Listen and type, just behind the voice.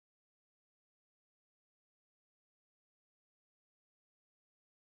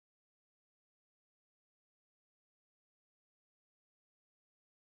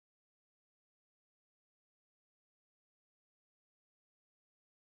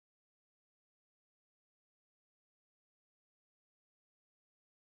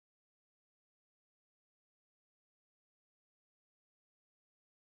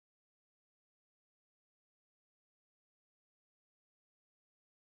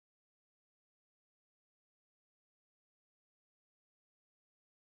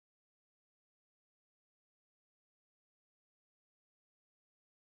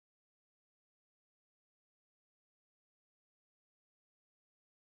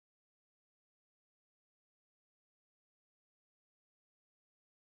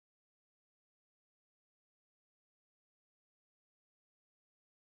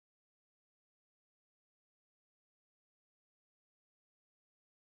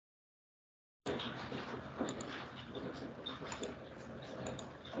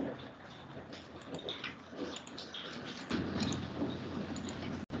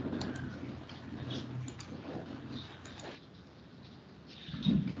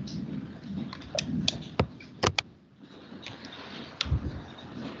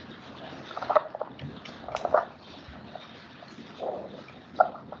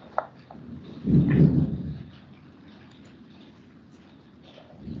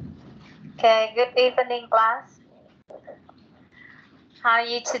Okay, good evening, class. How are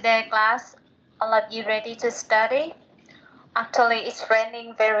you today, class? All of you ready to study? Actually, it's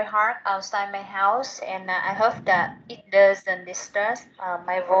raining very hard outside my house, and I hope that it doesn't disturb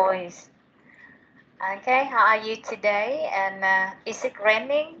my voice. Okay, how are you today? And is it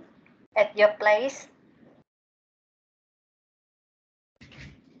raining at your place?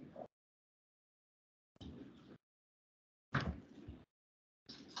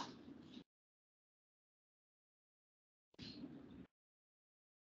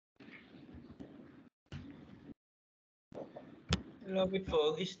 Hello,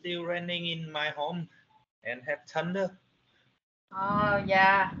 Phượng. It's still raining in my home and have thunder. Oh,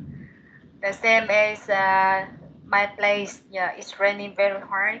 yeah. The same as my place. Yeah, it's raining very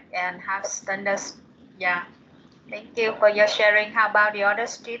hard and have thunders. Yeah. Thank you for your sharing. How about the other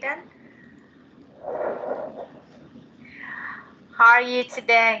student? How are you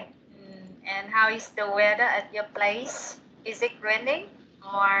today? And how is the weather at your place? Is it raining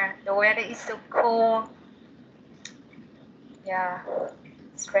or the weather is so cool? Yeah,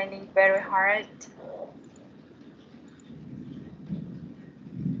 it's raining very hard.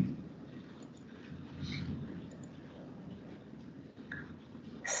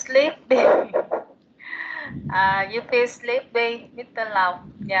 Sleepy. You feel sleepy, Mr. Lau.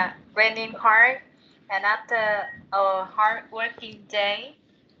 Yeah, raining hard. And after a hard working day,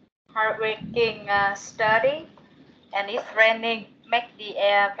 hard working study, and it's raining, make the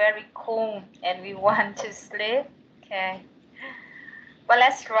air very cool, and we want to sleep. Okay. Well,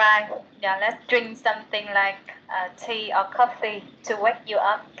 let's try. Yeah, let's drink something like tea or coffee to wake you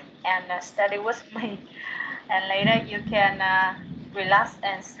up and study with me. And later you can relax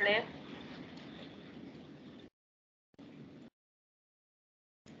and sleep.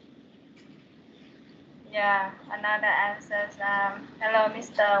 Yeah, another answer is hello,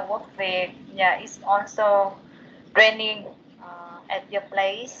 Mr. Workweek. Yeah, it's also raining at your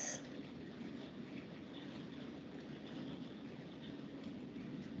place.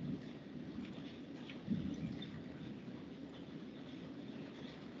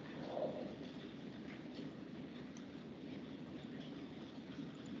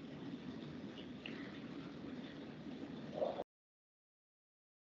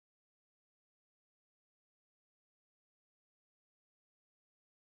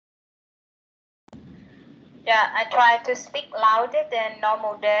 Yeah, I try to speak louder than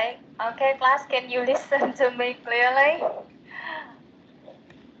normal day. Okay, class, can you listen to me clearly?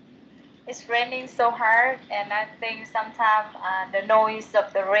 It's raining so hard, and I think sometimes the noise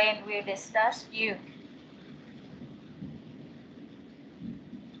of the rain will disturb you.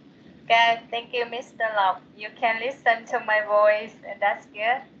 Okay, thank you, Mr. Lộc. You can listen to my voice, and that's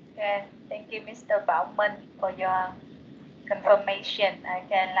good. Okay, thank you, Mr. Bảo Minh, for your confirmation.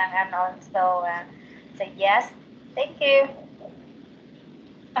 Okay, Lang Anh also say yes. Thank you.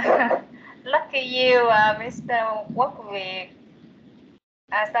 Lucky you, Mr. Workweek.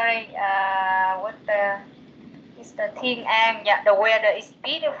 Sorry, what the Mr. Thiên An? Yeah, the weather is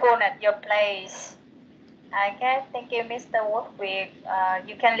beautiful at your place. Okay, thank you, Mr. Workweek.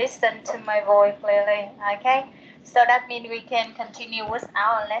 You can listen to my voice clearly. Okay, so that means we can continue with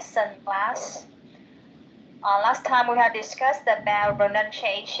our lesson class. Last time we had discussed about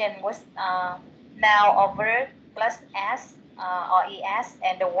pronunciation with noun or verb plus s or es,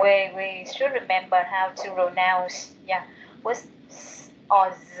 and the way we should remember how to pronounce. Yeah, with s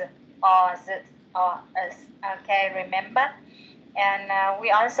or z or z or s. Okay, remember. And we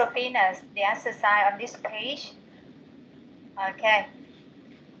also finished the exercise on this page. Okay.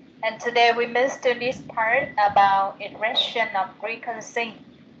 And today we move to this part about erection of frequency.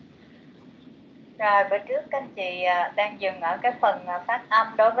 Rồi, bữa trước các anh chị đang dừng ở cái phần phát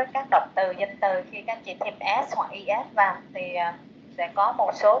âm đối với các động từ, danh từ khi các anh chị thêm s hoặc es vào thì sẽ có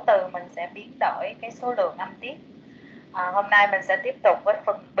một số từ mình sẽ biến đổi cái số lượng âm tiết. Hôm nay mình sẽ tiếp tục với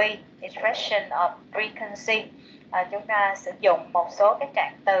phần B, expression of frequency. Chúng ta sử dụng một số cái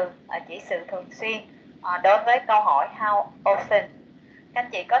trạng từ chỉ sự thường xuyên. Đối với câu hỏi how often, các anh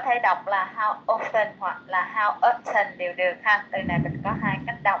chị có thể đọc là how often hoặc là how often đều được ha. Từ này mình có hai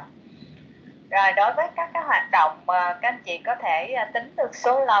cách đọc. Rồi đối với các cái hoạt động các anh chị có thể tính được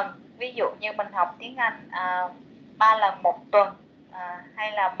số lần, ví dụ như mình học tiếng Anh 3 lần một tuần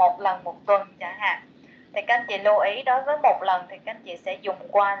hay là 1 lần một tuần chẳng hạn, thì các anh chị lưu ý đối với 1 lần thì các anh chị sẽ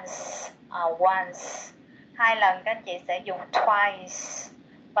dùng once, 2 lần các anh chị sẽ dùng twice,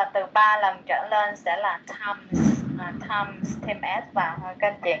 và từ 3 lần trở lên sẽ là times thêm s vào ha các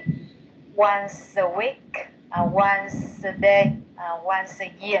anh chị. Once a week, once a day, once a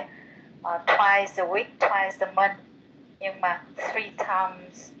year, twice a week, twice a month, nhưng mà 3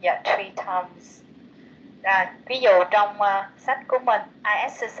 times, 3 times. Rồi, ví dụ trong sách của mình, I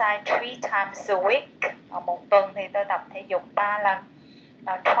exercise 3 times a week, một tuần thì tôi tập thể dục 3 lần.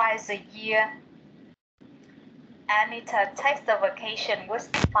 Twice a year, Anita takes a vacation with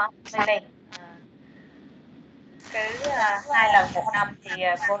family. Cứ 2 lần một năm thì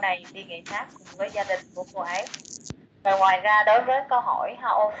cô này đi nghỉ mát cùng với gia đình của cô ấy. Và ngoài ra đối với câu hỏi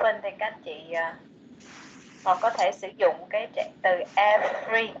how often thì các anh chị còn có thể sử dụng cái trạng từ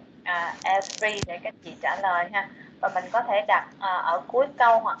every để các chị trả lời ha, và mình có thể đặt ở cuối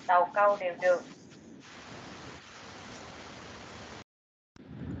câu hoặc đầu câu đều được.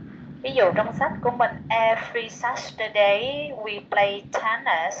 Ví dụ trong sách của mình, every Saturday we play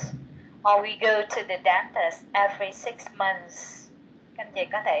tennis, or we go to the dentist every 6 months. Các anh chị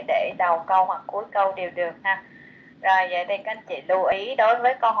có thể để đầu câu hoặc cuối câu đều được ha. Rồi vậy thì các anh chị lưu ý đối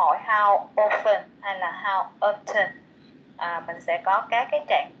với câu hỏi how often hay là how often, mình sẽ có các cái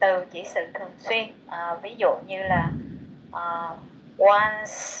trạng từ chỉ sự thường xuyên, ví dụ như là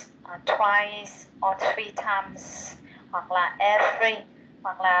once, twice, or 3 times, hoặc là every,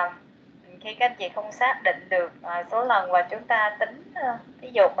 hoặc là khi các anh chị không xác định được số lần và chúng ta tính, ví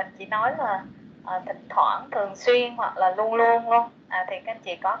dụ mình chỉ nói là thỉnh thoảng, thường xuyên hoặc là luôn luôn luôn, thì các anh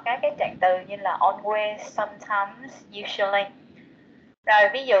chị có các cái trạng từ như là always, sometimes, usually. Rồi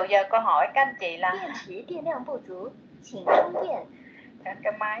ví dụ giờ câu hỏi các anh chị là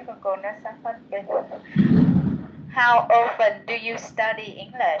cái máy của cô nó sắp hết pin. How often do you study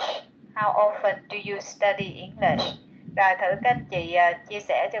English? How often do you study English? Rồi thử các anh chị chia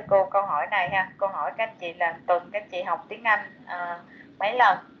sẻ cho cô câu hỏi này ha. Câu hỏi các anh chị là tuần các anh chị học tiếng Anh mấy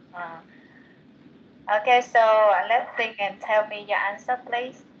lần? Okay, so let's think and tell me your answer,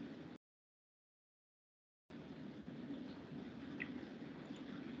 please.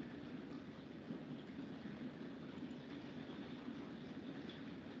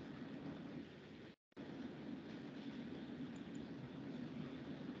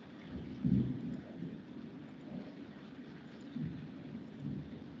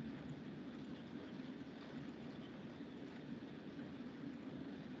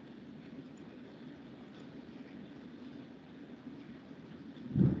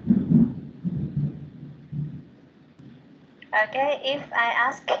 Okay, if I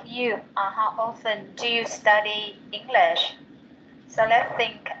ask you how often do you study English? So let's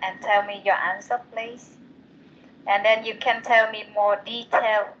think and tell me your answer, please. And then you can tell me more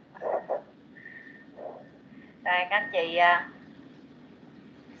detail. Rồi các anh chị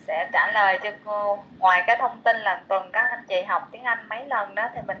sẽ trả lời cho cô. Ngoài cái thông tin là tuần các anh chị học tiếng Anh mấy lần đó,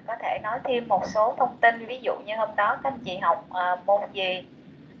 thì mình có thể nói thêm một số thông tin. Ví dụ như hôm đó các anh chị học môn gì,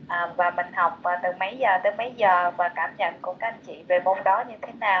 và mình học từ mấy giờ tới mấy giờ, và cảm nhận của các anh chị về môn đó như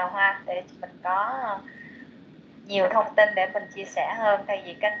thế nào ha, để mình có nhiều thông tin để mình chia sẻ hơn, thay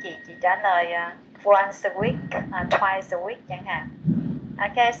vì các anh chị chỉ trả lời once a week, twice a week chẳng hạn.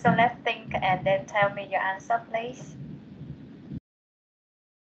 Okay, so let's think and then tell me your answer, please.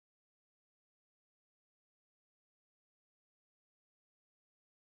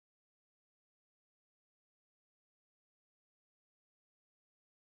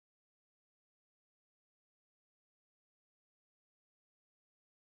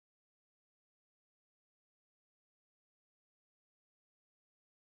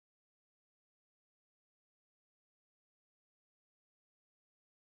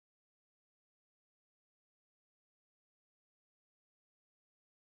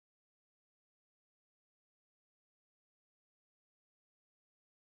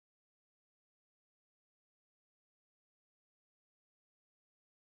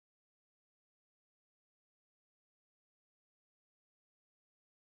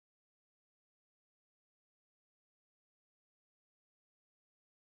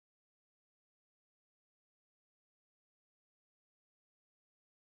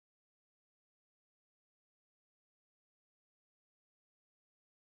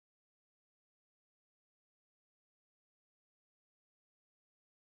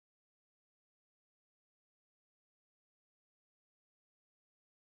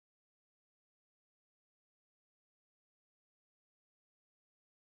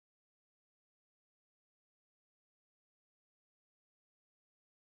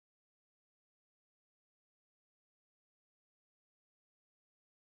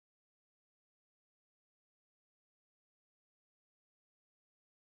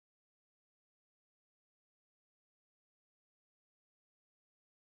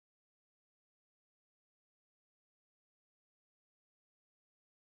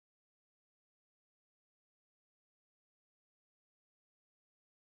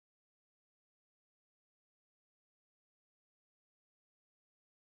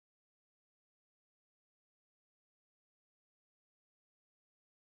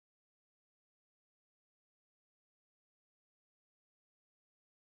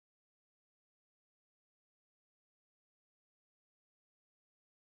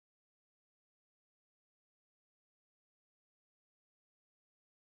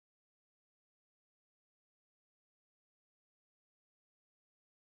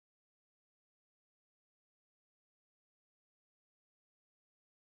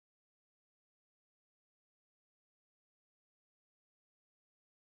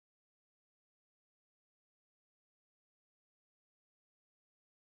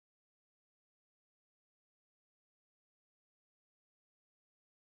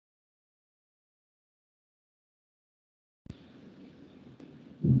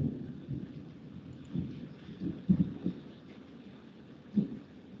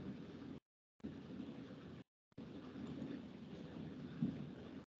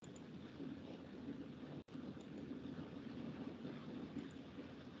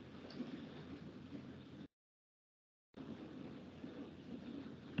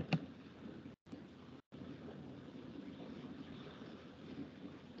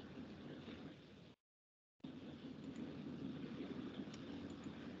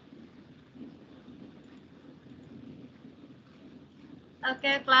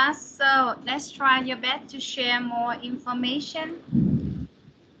 Okay, class. So let's try your best to share more information.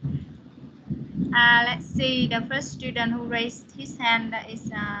 Let's see. The first student who raised his hand is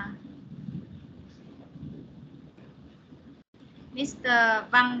Mr.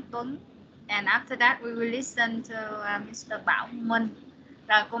 Văn Tuấn. And after that, we will listen to Mr. Bảo Minh.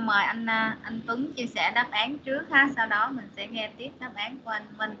 Rồi cô mời anh Tuấn chia sẻ đáp án trước ha. Sau đó mình sẽ nghe tiếp đáp án của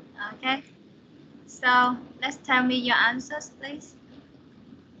anh Minh. Okay. So let's tell me your answers, please.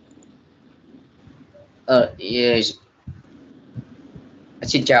 Yes.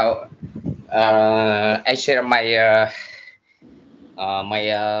 Xin chào. I share my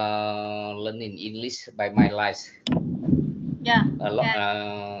learning English by my life. Yeah.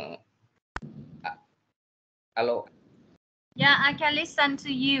 Hello. Yeah, I can listen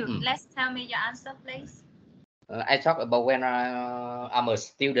to you. Let's tell me your answer, please. I talk about when I'm a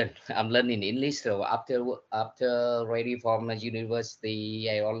student. I'm learning English. So after ready from the university,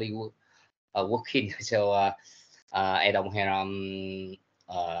 I only working. So I don't have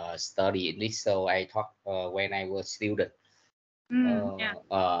study English. So I talk when I was student. Yeah.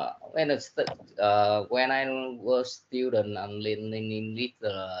 When I was student, I'm learning English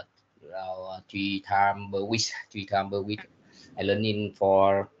 3 times per week. 3 times per week. I learning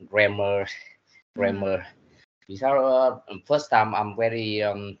for grammar. Because first time I'm very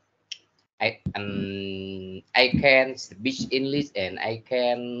I can speak English and I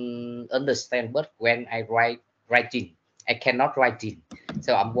can understand, but when I writing, I cannot writing.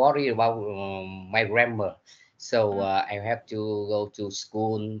 So I'm worried about my grammar. So I have to go to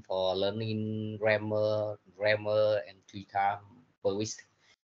school for learning grammar and 3 times per week.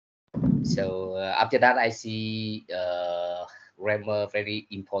 So after that, I see grammar very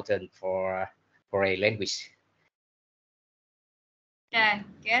important for a language. Okay,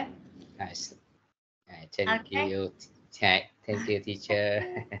 good. Nice. Thank you. Thank you,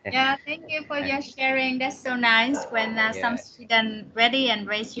 teacher. Yeah, thank you for your sharing. That's so nice when some student ready and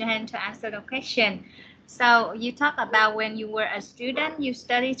raise your hand to answer the question. So you talk about when you were a student, you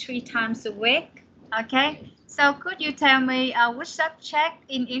study 3 times a week. Okay. So could you tell me which subject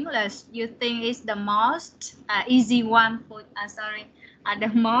in English you think is the most easy one for? The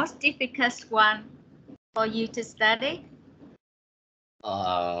most difficult one for you to study?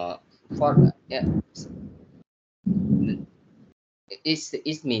 Could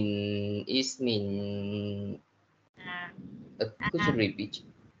you repeat?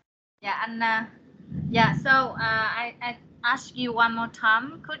 Yeah, so I ask you one more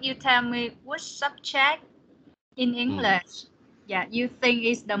time. Could you tell me which subject in English you think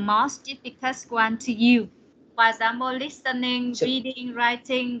is the most difficult one to you? For example, listening, reading,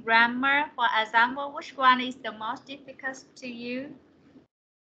 writing, grammar. For example, which one is the most difficult to you?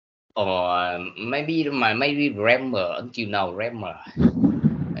 Or maybe grammar until now, grammar.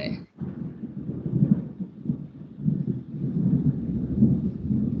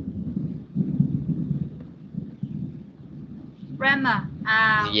 Grammar.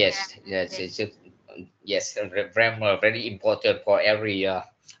 Yes, grammar very important for every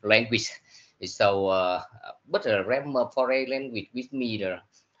language. So, but grammar for a language with me,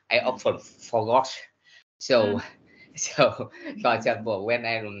 I often forgot. So, for example, when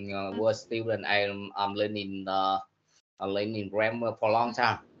I was student, I'm learning grammar for a long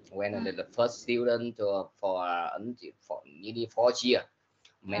time. When I the first student for nearly 4 years,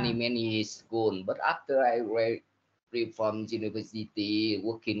 many school. But after I read from university,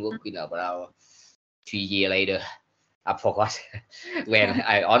 working about 3 years later, I forgot. When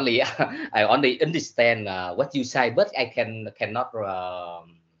I only understand what you say, but I cannot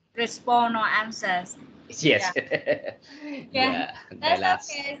respond or answers. Yes. Yeah, that's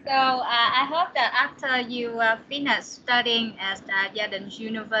okay. So I hope that after you finish studying at Yadin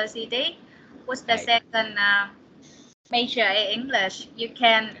University, what's the second major in English, you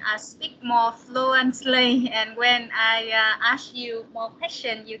can speak more fluently, and when I ask you more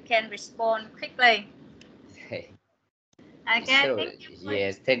questions, you can respond quickly. Okay, So, thank you.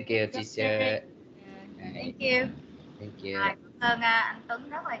 yes, thank you, teacher. Thank you. Thank you. Cảm ơn anh Tuấn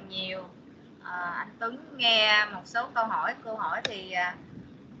rất là nhiều. Anh Tuấn nghe một số câu hỏi thì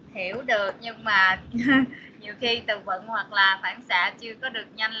hiểu được, nhưng mà nhiều khi từ vựng hoặc là phản xạ chưa có được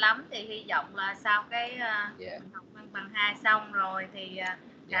nhanh lắm, thì hy vọng là sau cái học văn bằng 2 xong rồi thì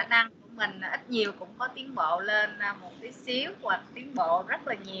khả năng của mình ít nhiều cũng có tiến bộ lên một tí xíu, hoặc tiến bộ rất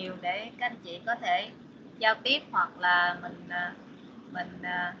là nhiều, để các anh chị có thể giao tiếp hoặc là mình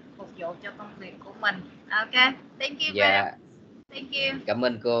phục vụ cho công việc của mình. Ok, thank you very much. Thank you. Cảm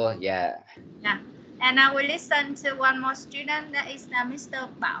ơn cô. Yeah. And now we listen to one more student, that is Mr.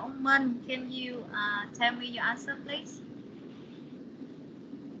 Bảo Minh. Can you tell me your answer, please?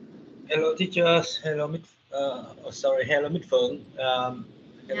 Hello, teachers. Hello, hello, Miss Phượng. Hello,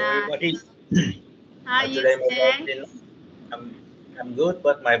 Yeah. everybody. How you Today my voice today? is I'm I'm good,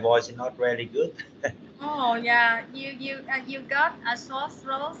 but my voice is not really good. Oh yeah, you got a sore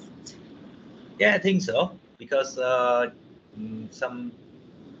throat. Yeah, I think so because some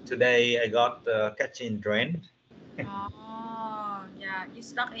today I got catching drain. Oh yeah, you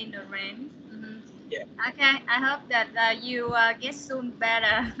stuck in the rain. Yeah, Okay, I hope that you get soon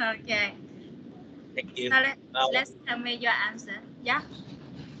better. Okay, thank so you. let's tell me your answer. Yeah,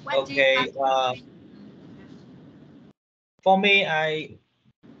 what do you Okay, have? for me, I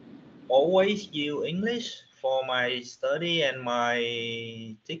always use English for my study and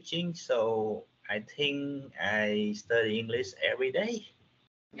my teaching, so I think I study English every day.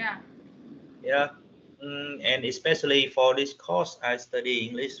 Yeah. Yeah, and especially for this course, I study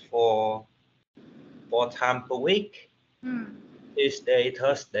English for 4 times per week: Mm, Tuesday,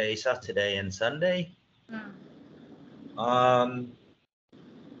 Thursday, Saturday, and Sunday. mm, Um,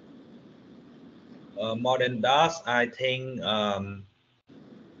 More than that, I think I'm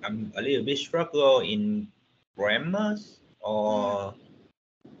a little bit struggle in grammars, mm,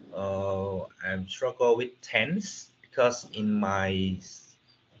 or I'm struggle with tense because in my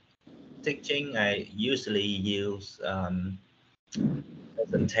teaching I usually use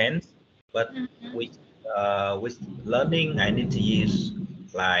present tense, but mm, with learning I need to use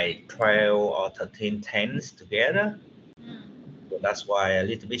like 12 or 13 tense together. mm, So that's why I a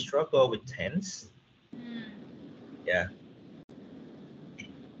little bit struggle with tense. mm. Yeah,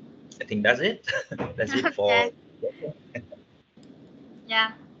 I think that's it. That's it for. Okay.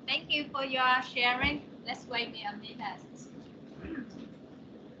 Yeah. Thank you for your sharing. Let's wait me a minute.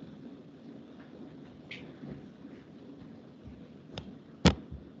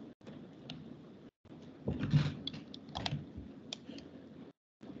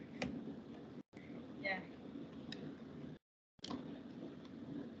 Yeah.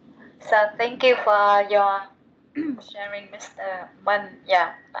 So thank you for your sharing, Mr. Mun.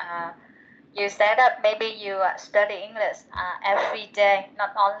 Yeah. You said that maybe you study English every day,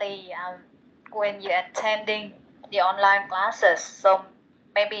 not only when you're attending the online classes. So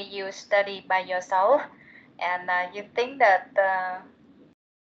maybe you study by yourself, and you think that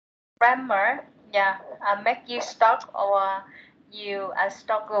grammar, yeah, make you stuck, or you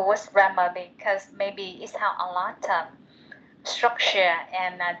struggle with grammar because maybe it's have a lot of structure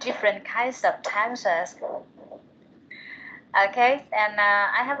and different kinds of tenses. Okay, and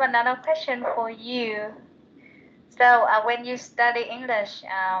I have another question for you. So when you study English,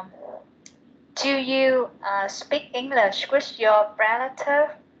 do you speak English with your relative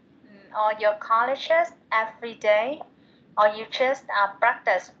or your colleagues every day, or you just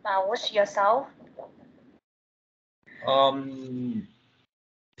practice with yourself? um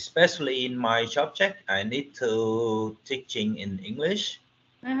Especially in my subject I need to teaching in English,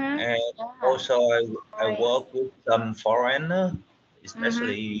 Mm-hmm. and Yeah, also I great. work with some foreigner, Mm-hmm.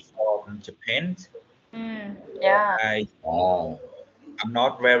 especially from Japan. Yeah. I Oh, I'm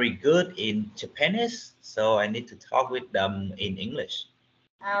not very good in Japanese, so I need to talk with them in English.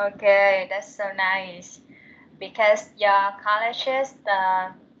 Okay, that's so nice. Because your colleagues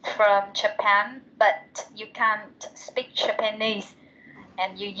from Japan, but you can't speak Japanese,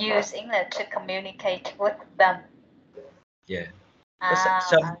 and you use English to communicate with them. Yeah, but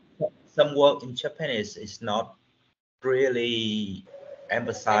Ah, some word in Japanese is not really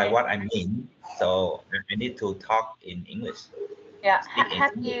emphasize okay. what I mean, so I need to talk in English, Yeah. speak in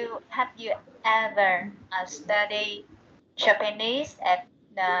English. Have you ever studied Japanese at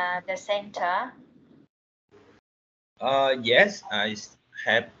the center? Yes,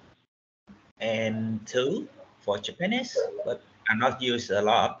 have and two for Japanese, but I not use a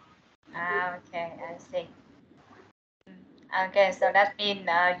lot. Ah, okay, I see. Okay, so that means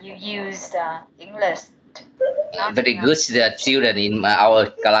you use English, not. very good the children in our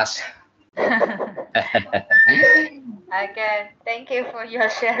class. Okay, thank you for your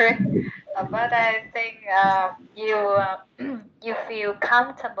sharing. But I think you you feel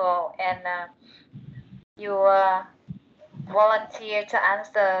comfortable, and you volunteer to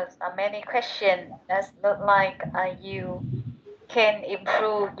answer many questions. That look like you can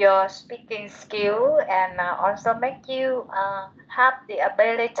improve your speaking skill, and also make you have the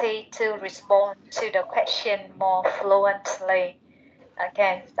ability to respond to the question more fluently.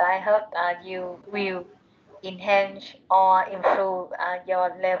 Okay, so I hope you will enhance or improve your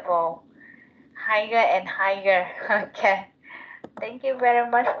level higher and higher. Okay, thank you very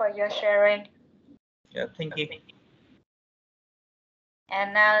much for your sharing. Yeah, thank you.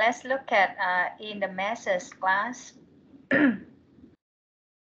 And now let's look at in the message class.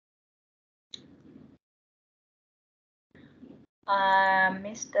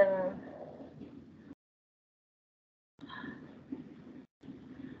 Mr.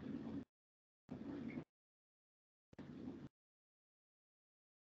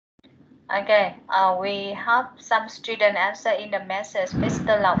 Okay, we have some student answer in the message.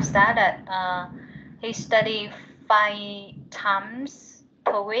 Mr. Lộc said that he study 5 times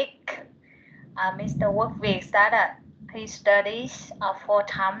per week. Mr. Workweek said that he studies 4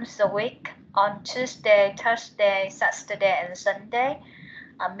 times a week on Tuesday, Thursday, Saturday, and Sunday.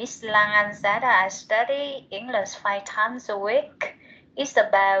 Miss Lang said that I study English 5 times a week. It's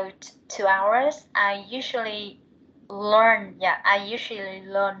about 2 hours. I usually learn,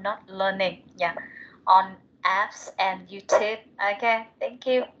 not learning, on apps and YouTube. Okay, thank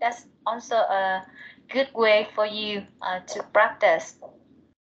you. That's also a good way for you to practice.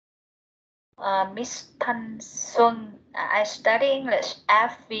 Miss Thanh Xuân, I study English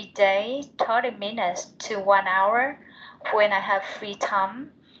every day, 30 minutes to 1 hour. When I have free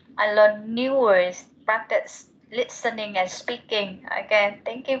time, I learn new words, practice listening and speaking. Again,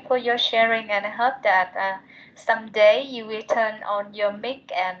 thank you for your sharing, and I hope that someday you will turn on your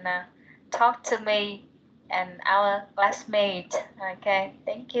mic and talk to me and our classmate. Okay,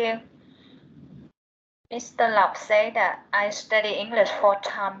 thank you. Mr. Lộc said that I study English 4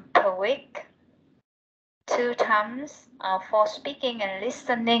 times per week. 2 times for speaking and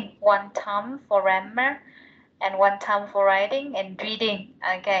listening, 1 time for grammar, and 1 time for writing and reading.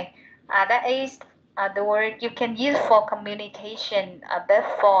 Okay, that is the word you can use for communication, but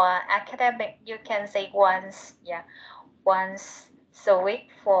for academic you can say once, once a week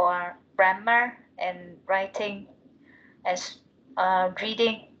for grammar and writing and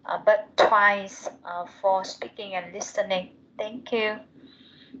reading, but twice for speaking and listening. Thank you.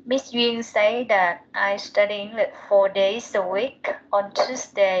 Miss Yuen said that I study English 4 days a week on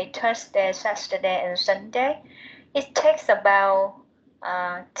Tuesday, Thursday, Saturday, and Sunday. It takes about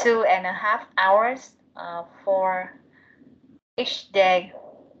 2.5 hours for each day.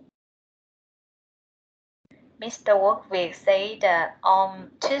 Mr. Workweek said that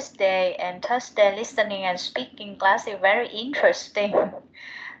on Tuesday and Thursday, listening and speaking class is very interesting.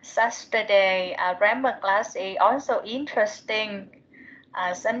 Saturday grammar class is also interesting.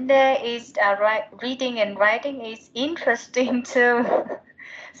 Sunday is reading and writing is interesting too.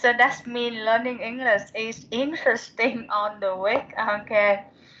 So that means learning English is interesting on the week. Okay,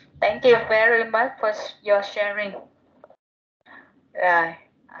 thank you very much for your sharing. Rồi,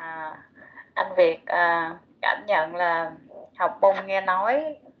 anh Việt cảm nhận là học môn nghe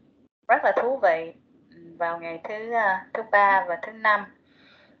nói rất là thú vị vào ngày thứ ba và thứ năm.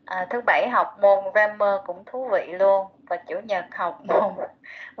 Thứ bảy học môn grammar cũng thú vị luôn, và chủ nhật học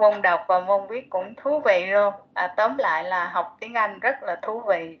môn đọc và môn viết cũng thú vị luôn. Tóm lại là học tiếng Anh rất là thú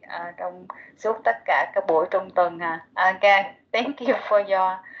vị trong suốt tất cả các buổi trong tuần. Okay, thank you for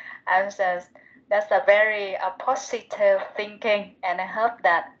your answers. That's a very positive thinking, and I hope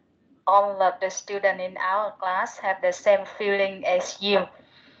that all of the students in our class have the same feeling as you.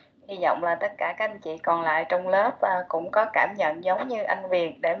 Hy vọng là tất cả các anh chị còn lại trong lớp cũng có cảm nhận giống như anh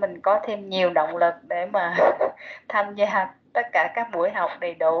Việt, để mình có thêm nhiều động lực để mà tham gia tất cả các buổi học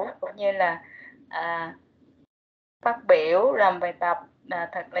đầy đủ, cũng như là phát biểu, làm bài tập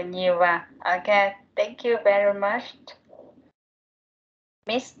thật là nhiều. Và okay, thank you very much.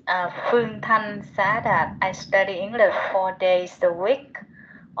 Miss Phương Thanh said that I study English 4 days a week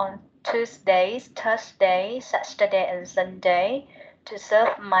on Tuesdays, Thursdays, Saturday, and Sunday. To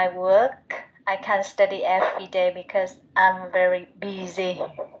serve my work, I can't study every day because I'm very busy.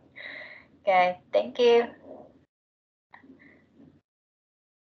 Okay, thank you.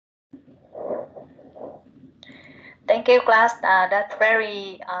 Thank you, class. That's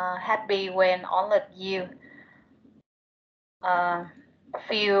very happy when all of you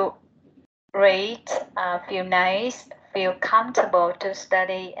feel great, feel nice, feel comfortable to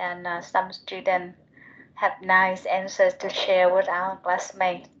study, and some students have nice answers to share with our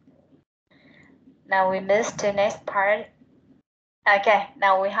classmates. Now we move to next part. Okay,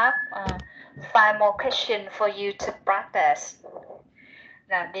 now we have 5 more questions for you to practice.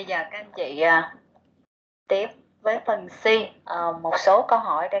 Rồi bây giờ các anh chị tiếp với phần C, một số câu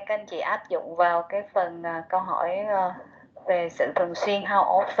hỏi để các anh chị áp dụng vào cái phần câu hỏi về sự thường xuyên.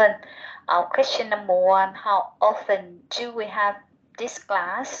 How often? Question number 1, how often do we have this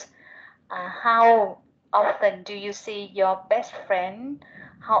class? How often do you see your best friend?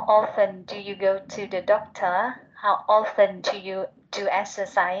 How often do you go to the doctor? How often do you do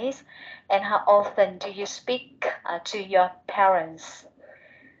exercise? And how often do you speak to your parents?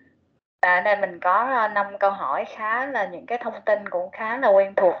 Ở đây mình có 5 câu hỏi, khá là những cái thông tin cũng khá là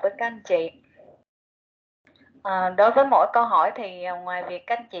quen thuộc với các anh chị. Đối với mỗi câu hỏi thì ngoài việc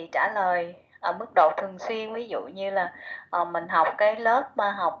các anh chị trả lời ở mức độ thường xuyên, ví dụ như là mình học cái lớp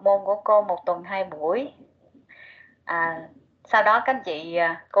học môn của cô 1 tuần 2 buổi, sau đó các anh chị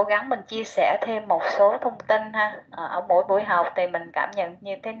cố gắng mình chia sẻ thêm một số thông tin ha, ở mỗi buổi học thì mình cảm nhận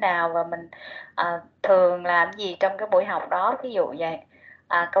như thế nào và mình thường làm gì trong cái buổi học đó, ví dụ vậy.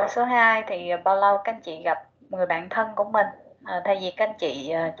 Câu số 2 thì bao lâu các anh chị gặp người bạn thân của mình, thay vì các anh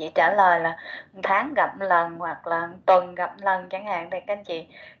chị chỉ trả lời là tháng gặp lần hoặc là tuần gặp lần chẳng hạn, thì các anh chị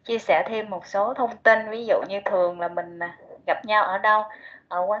chia sẻ thêm một số thông tin, ví dụ như thường là mình gặp nhau ở đâu,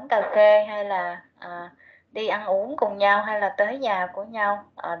 ở quán cà phê hay là đi ăn uống cùng nhau hay là tới nhà của nhau,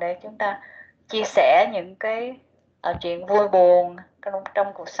 để chúng ta chia sẻ những cái chuyện vui buồn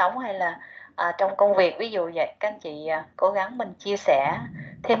trong cuộc sống hay là trong công việc, ví dụ vậy. Các anh chị cố gắng mình chia sẻ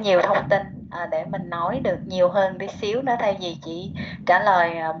thêm nhiều thông tin để mình nói được nhiều hơn tí xíu đó, thay vì chỉ trả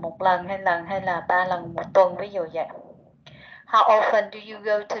lời một lần hay là 3 lần một tuần, ví dụ vậy. How often do you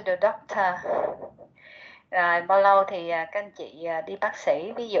go to the doctor? Rồi bao lâu thì các anh chị đi bác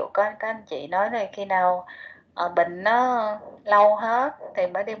sĩ, ví dụ có các anh chị nói là khi nào bệnh nó lâu hết thì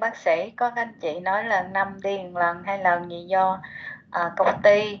mới đi bác sĩ, có các anh chị nói là năm đi một lần 2 lần gì do công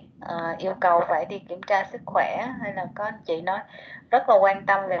ty yêu cầu phải đi kiểm tra sức khỏe, hay là có anh chị nói rất là quan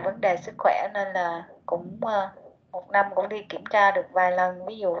tâm về vấn đề sức khỏe nên là cũng một năm cũng đi kiểm tra được vài lần,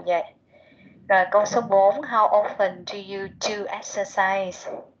 ví dụ vậy. Rồi câu số 4, how often do you do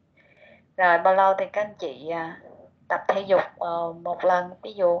exercise? Rồi bao lâu thì các anh chị tập thể dục một lần,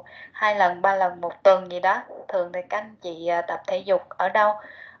 ví dụ 2 lần 3 lần một tuần gì đó. Thường thì các anh chị tập thể dục ở đâu,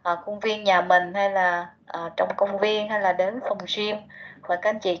 công viên nhà mình hay là trong công viên hay là đến phòng gym, và các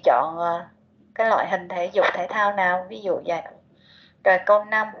anh chị chọn cái loại hình thể dục thể thao nào, ví dụ vậy. Rồi câu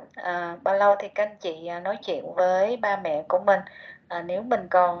 5, bao lâu thì các anh chị nói chuyện với ba mẹ của mình, nếu mình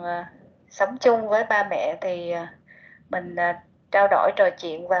còn sống chung với ba mẹ thì mình trao đổi trò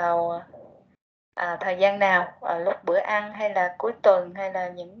chuyện vào thời gian nào, lúc bữa ăn hay là cuối tuần, hay là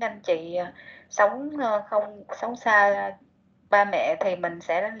những anh chị không sống xa ba mẹ thì mình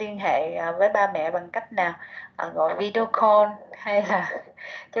sẽ liên hệ với ba mẹ bằng cách nào, gọi video call hay là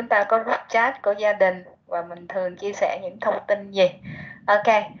chúng ta có group chat của gia đình và mình thường chia sẻ những thông tin gì.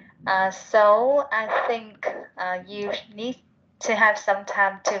 Ok, so I think you need to have some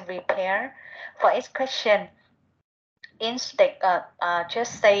time to prepare for each question. Instead of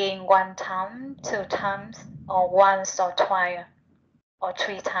just saying 1 time, 2 times, or once or twice or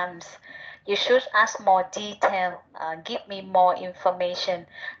 3 times, you should ask more detail, give me more information.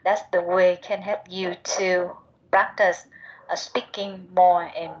 That's the way can help you to practice speaking more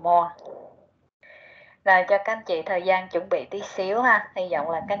and more. Rồi cho các anh chị thời gian chuẩn bị tí xíu ha. Hy vọng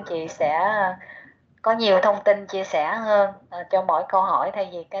là các anh chị sẽ có nhiều thông tin chia sẻ hơn cho mỗi câu hỏi, thay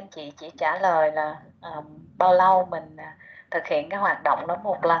vì các anh chị chỉ trả lời là bao lâu mình thực hiện cái hoạt động đó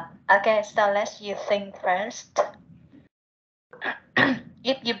một lần. Okay, so let's you think first.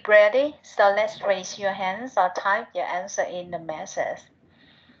 If you're ready, so let's raise your hands or type your answer in the message.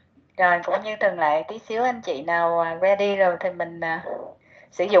 Rồi cũng như thường lệ, tí xíu anh chị nào ready rồi thì mình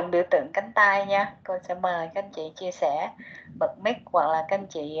sử dụng biểu tượng cánh tay nha. Cô sẽ mời các anh chị chia sẻ, bật mic hoặc là các anh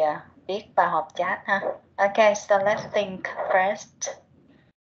chị viết vào hộp chat ha. Okay, so let's think first.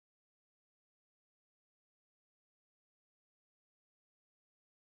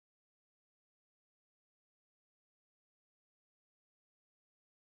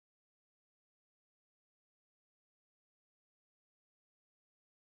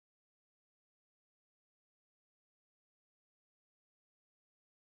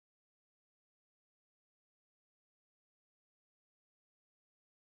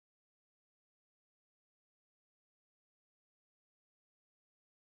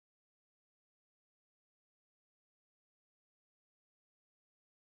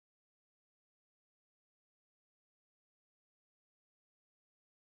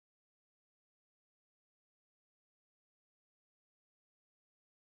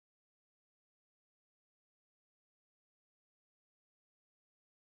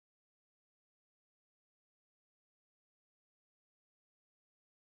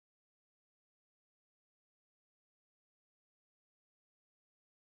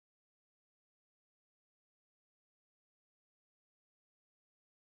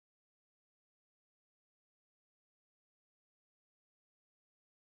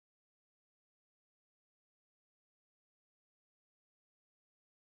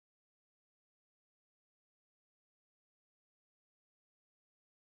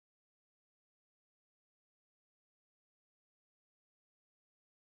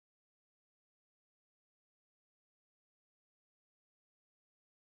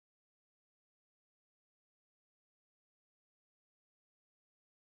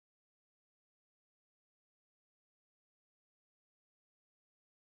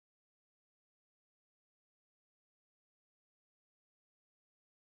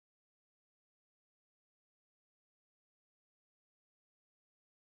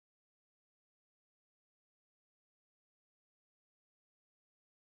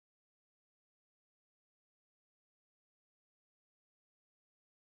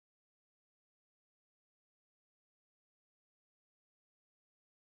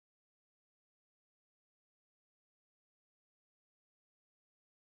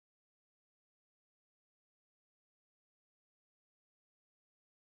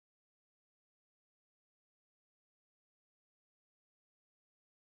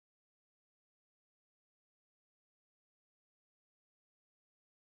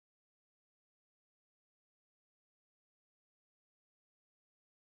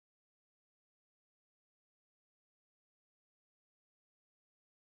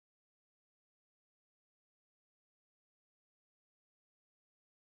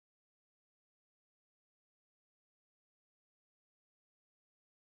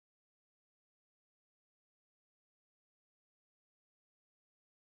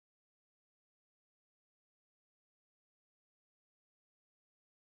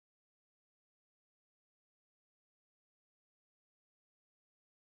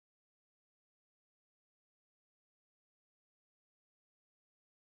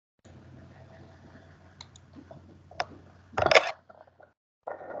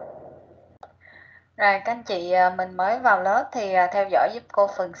 Rồi các anh chị mình mới vào lớp thì theo dõi giúp cô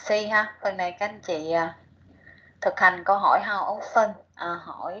phần C ha. Phần này các anh chị thực hành câu hỏi how often,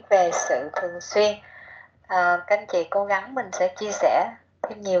 hỏi về sự thường xuyên. Các anh chị cố gắng mình sẽ chia sẻ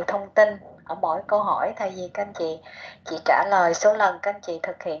thêm nhiều thông tin ở mỗi câu hỏi, thay vì các anh chị chỉ trả lời số lần các anh chị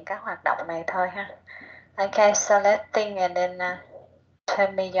thực hiện các hoạt động này thôi ha. Okay, so let's think and then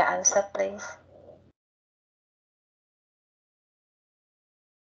tell me your answer please.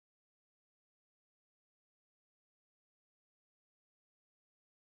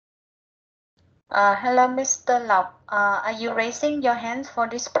 Hello, Mr. Lộc. Are you raising your hands for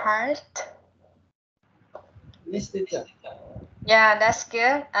this part? Yes, teacher. Yeah, that's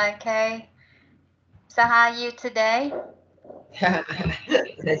good. Okay. So how are you today?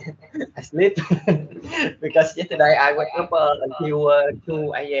 I sleep because yesterday I wake up until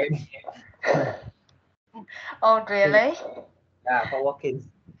 2 a.m. Oh, really? Yeah, for working.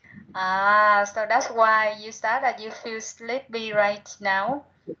 So that's why you said that you feel sleepy right now.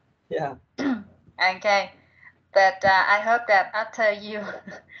 Yeah. Okay. But I hope that after you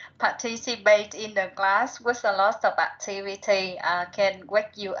participate in the class with a lot of activity, can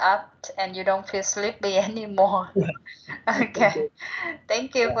wake you up and you don't feel sleepy anymore. Okay.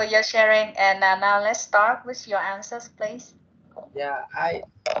 Thank you for your sharing. And now let's start with your answers, please. Yeah,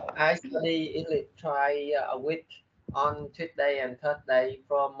 I study English try a week on Tuesday and Thursday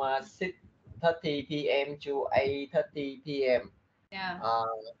from 6:30 p.m. to 8:30 p.m. Yeah.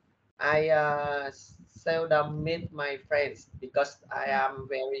 I seldom meet my friends because I am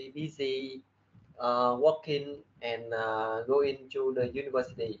very busy working and going to the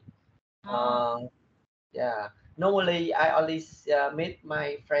university. Yeah, normally I only meet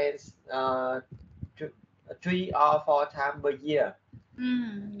my friends th- 3 or 4 times per year.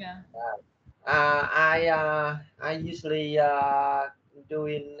 Yeah. I usually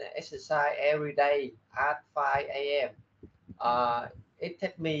doing exercise every day at 5 a.m. It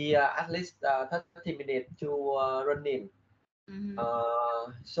takes me at least 30 minutes to running.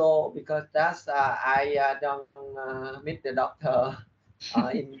 So because that's I don't meet the doctor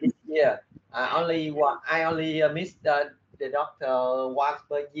in this year. I only miss the doctor once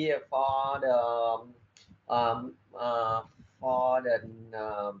per year um, uh, for the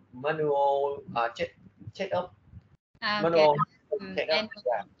manual check up. Okay. Manual checkup. Annual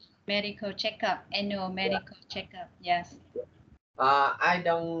Yeah. medical checkup. Annual medical checkup. Yes. I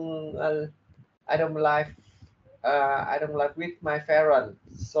don't like I don't like with my parents,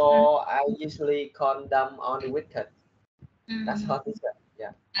 so I usually call them on the weekend. That's all.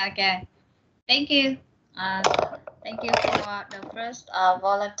 Yeah. Okay. Thank you. Thank you for the first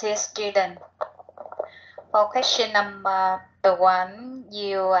volunteer student. For question number one,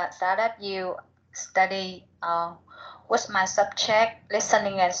 you said that you study what's my subject,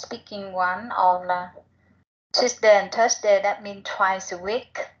 listening and speaking one on Tuesday and Thursday. That means twice a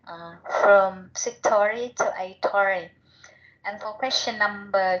week, from 6:30 to 8:30. And for question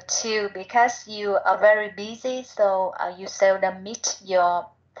number two, because you are very busy, so you seldom meet your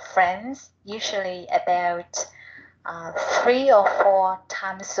friends, usually about 3 or 4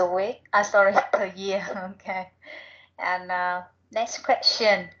 times a week. Sorry, per year. Okay. And next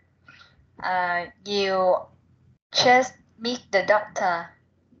question, you just meet the doctor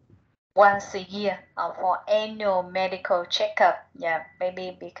once a year for annual medical checkup. Yeah,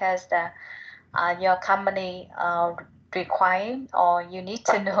 maybe because your company require or you need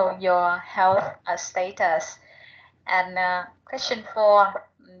to know your health status. And question four,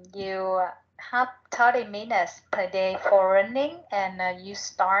 you have 30 minutes per day for running, and you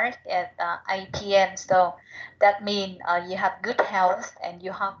start at 8 p.m. So that means you have good health and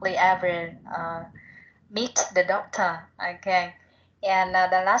you hardly ever meet the doctor. Okay. And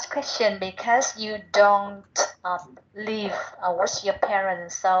the last question, because you don't live with your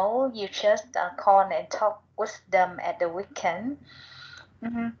parents, so you just call and talk with them at the weekend.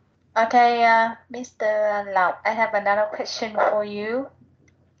 Okay, Mr. Lau, I have another question for you.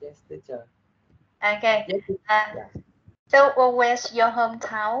 Yes, teacher. Okay. Yes, Yeah. So, where's your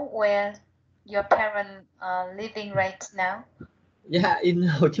hometown where your parents are living right now? Yeah, in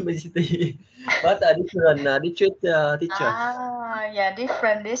Ho Chi Minh City, but a different district, teacher. Yeah,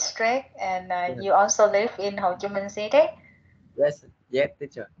 different district, and you also live in Ho Chi Minh City. Yes,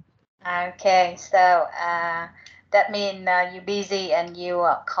 teacher. Okay, so that means you're busy and you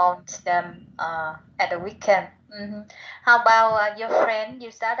count them at the weekend. How about your friend?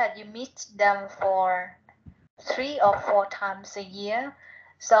 You said that you meet them for 3 or 4 times a year.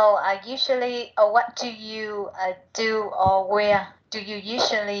 So usually, what do you do, or where do you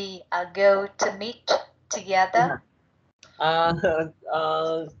usually go to meet together? Uh,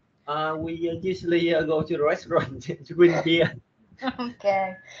 uh, We usually go to the restaurant to drink beer.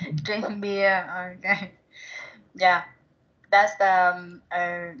 Okay, drink beer. Okay, yeah, that's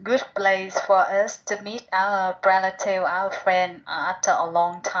a good place for us to meet our relative, our friend after a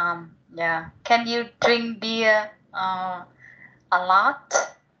long time. Yeah, can you drink beer a lot?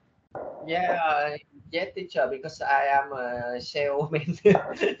 Yeah, yeah, teacher, because I am a salesman,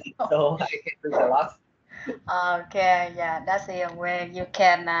 so I can drink a lot. Okay, yeah, that's a way you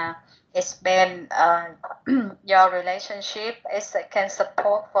can expand your relationship. It can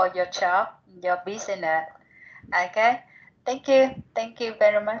support for your job, your business. Okay, thank you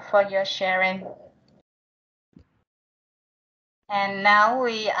very much for your sharing. And now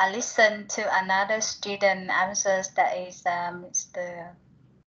we listen to another student answers. That is Mr.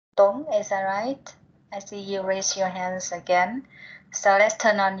 Tong. Is that right? I see you raise your hands again. So let's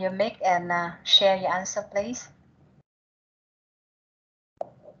turn on your mic and share your answer, please.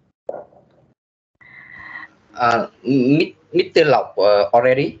 Mr. Lộc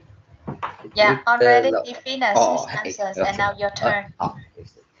already. Yeah, Mr. already Lộc. he finished his Oh, answers, and okay. now your turn.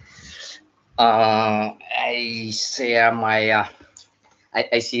 I share my.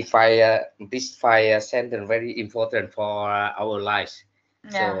 I see fire. This fire sentence very important for our lives.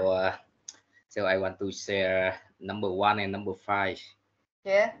 Yeah, So I want to share number 1 and number 5.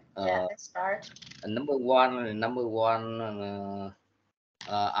 yeah, Uh, let's start. number one.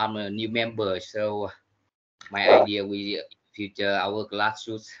 I'm a new member, so my idea we future our class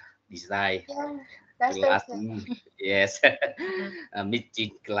should design Yeah, that's class. okay. Yes, Mhm.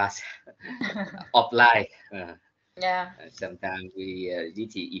 meeting class offline. Yeah. Sometimes we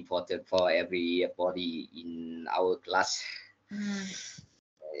really important for everybody in our class. Mm.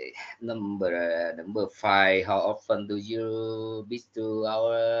 Number 5. How often do you visit to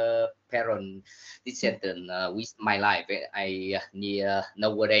our parent? This sentence with my life. I near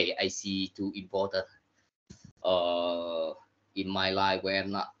nowadays I see too important. In my life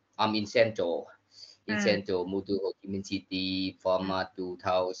when I'm in Central. In Mm. Central, moved to Ho Chi Minh City from Mm.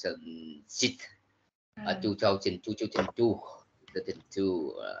 2006, Mm. 2002.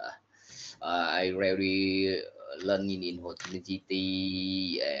 I really learning in Ho Chi Minh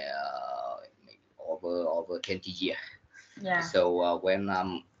City over 20 years. Yeah. So when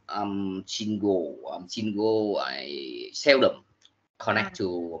I'm single, I seldom connect Mm.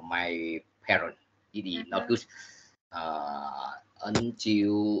 to my parent. It is not Mhm. good. Uh,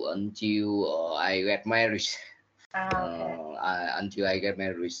 until I get married. Okay. Until I get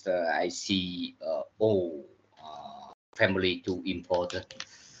married, I see all family too important.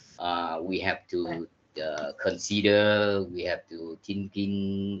 We have Right. to consider. We have to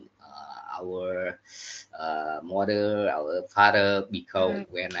thinking our mother, our father. Because Mm.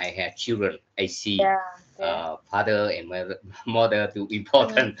 when I have children, I see Yeah. Yeah. father and mother too Mm.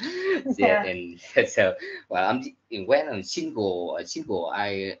 important. That Yeah. and so well, when I'm single,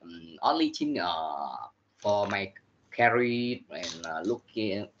 I only think for my career and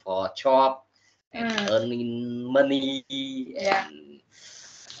looking for job and Mm. earning money Yeah. and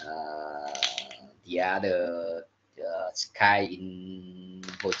uh, the other sky in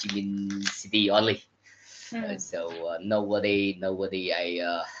Ho Chi Minh City only. Mm. So nobody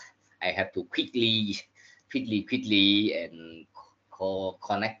I have to quickly and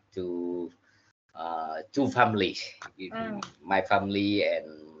connect to two families, Mm. my family and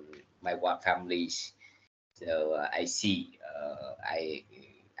my wife families. So I see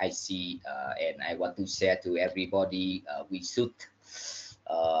and I want to share to everybody. We should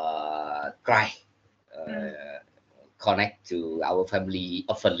try Mm. uh, connect to our family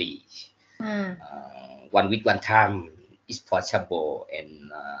oftenly. Mm. 1 week, one time is possible,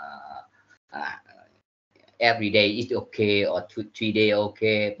 and uh, every day is okay or 2 3 days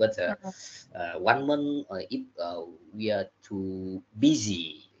okay. But Mm. 1 month, if we are too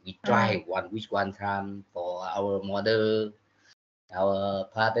busy, we Mm. try 1 week, one time for our mother, our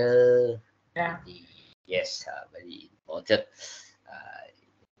father. Yeah. Yes, very important. Uh,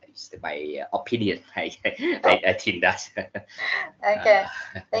 it's my opinion. I think that. Okay.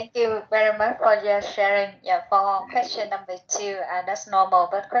 uh, Thank you very much for your sharing. Yeah, for question number 2, that's normal.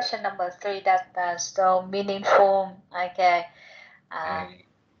 But question number 3, that's so meaningful. Okay. Uh,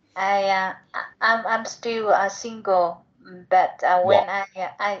 I, I'm still single, but wow. when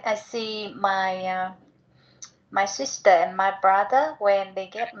I see my sister and my brother when they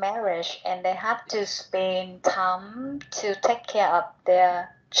get married and they have to Yes. spend time to take care of their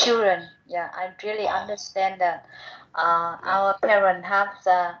children. Yeah, I really Oh, understand that yeah. our parents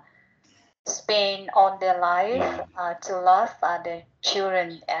have spend on their life Mm, to love the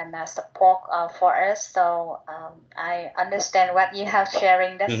children and support for us. So I understand what you have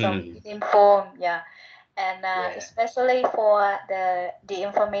sharing. That's so informed. Yeah. And especially for the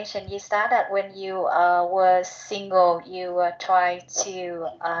information you started when you were single, you try to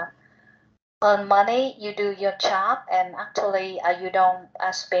earn money, you do your job, and actually you don't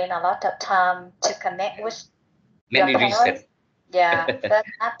spend a lot of time to connect with your Many parents. reasons. Yeah, but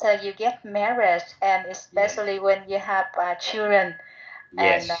after you get married, and especially when you have children,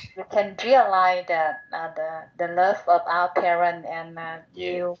 and Yes. you can realize that the love of our parent, and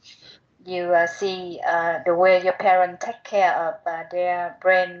you see the way your parents take care of their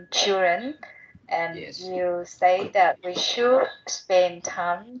grandchildren, and you say that we should spend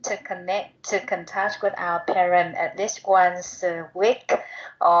time to connect, to contact with our parents at least once a week,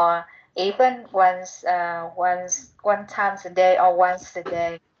 or even one times a day or once a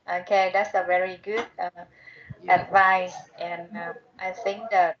day. Okay, that's a very good advice, and I think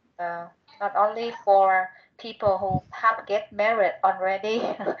that not only for people who have get married already,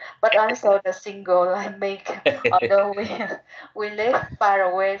 but also the single like me. Although we live far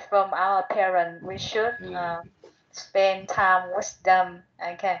away from our parents, we should spend time with them.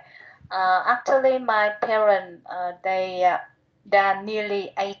 Okay. Actually, my parents they're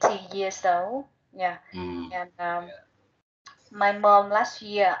nearly 80 years old. Yeah, and my mom last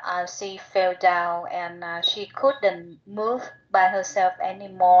year she fell down, and she couldn't move by herself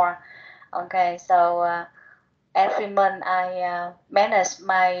anymore. Okay, so every month I manage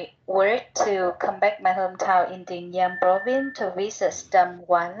my work to come back my hometown in the Nham province to visit them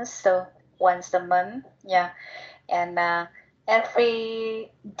once a month. Yeah, and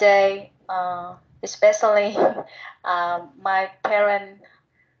every day, especially my parents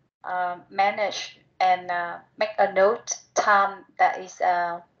manage and make a note time that is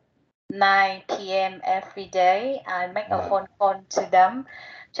 9 p.m. every day. I make a phone call to them,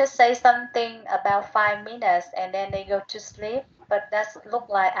 just say something about 5 minutes, and then they go to sleep. But that look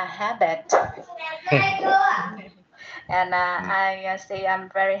like a habit. And I say I'm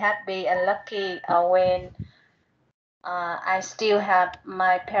very happy and lucky when I still have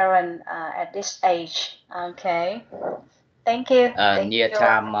my parents at this age. Okay, thank you. Thank Near you.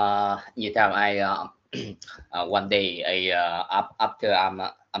 time I one day after I'm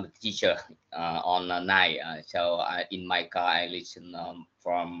a teacher on night, so in my car I listen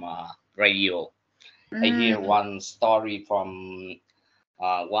from radio. I hear one story from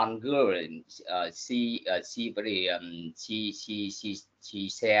one girl. She very she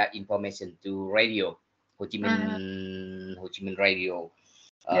share information to radio, Ho Chi Minh radio.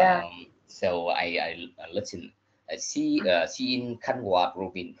 Yeah. So I listen. She in Khánh Hòa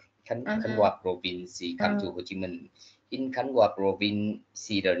province. Khánh Hòa province. She come to Ho Chi Minh. In Khánh Hòa province,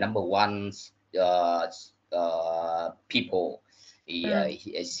 she the number one people.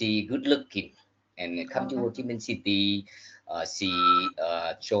 She good looking, and come to Ho Chi Minh City. She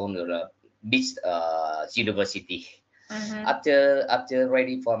joined the big university. After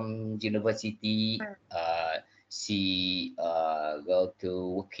ready from university, she go to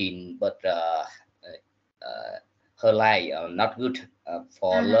working, but her life not good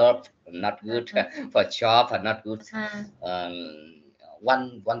for love, not good for job, not good.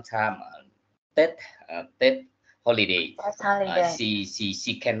 One time Tết Tết holiday,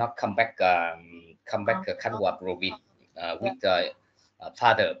 she cannot come back Khánh Hòa province with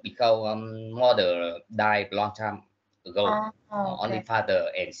father, because mother died long time ago. Only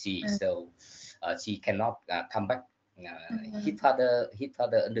father and she, so she cannot come back. His father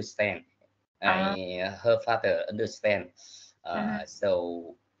understand. Her father understand.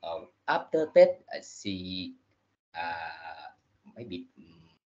 So after that, she maybe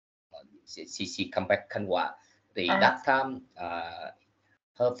she come back Khánh Hòa. That time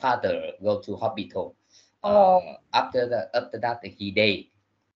her father go to hospital. After that he died.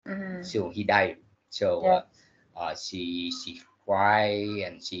 So he died. So she cry,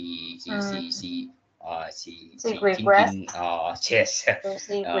 and she thinking yes.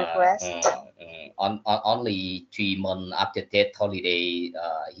 Only 3 months after that holiday,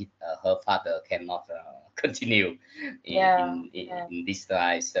 her father cannot continue in this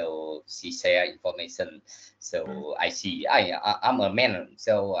life, so she share information. So I see, I'm a man,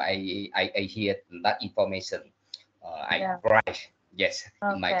 so I hear that information. I cry. Yes,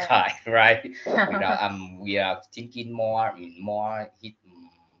 in my car, right? We are thinking more hit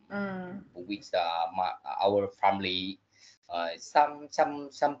with our family. Some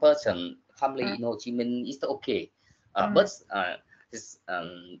person family in Ho Chi Minh is okay, but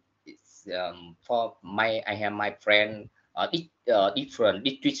for I have my friend different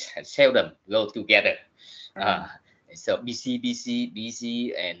districts seldom go together. So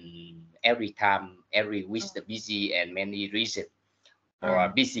busy, and every time, every week the busy, and many reasons for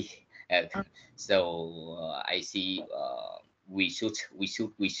busy. Uh, so I see we should,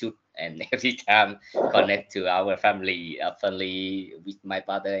 and every time connect to our family with my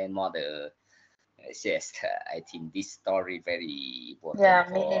father and mother. Yes, I think this story very important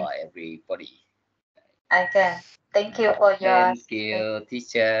for everybody. Okay. Thank you for your. Thank you, Yeah.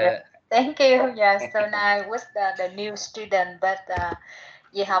 teacher. Thank you. Yes, so now was the new student, but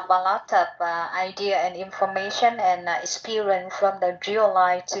you have a lot of idea and information and experience from the real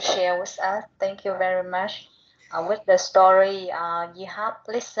life to share with us. Thank you very much. With the story you have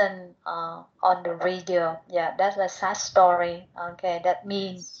listened on the radio. Yeah, that's a sad story. Okay, that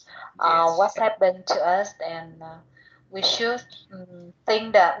means Yes. what happened to us, and we should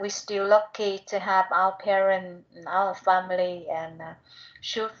think that we're still lucky to have our parent, our family, and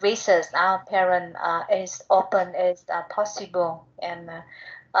should visit our parent as often as possible. And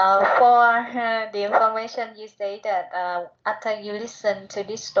for the information, you say that after you listen to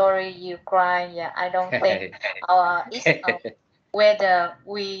this story, you cry. Yeah, I don't think it's whether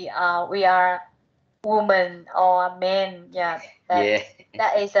we are woman or men. Yeah, Yeah.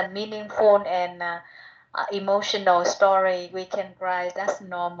 that is a meaningful and emotional story. We can cry. That's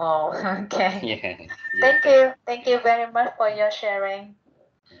normal. Okay. Yeah. Thank Yeah. you. Thank you very much for your sharing.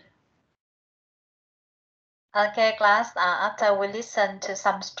 Okay, class, after we listen to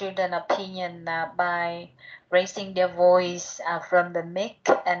some student opinion by raising their voice from the mic,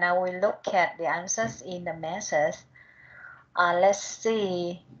 and I will look at the answers in the message. Let's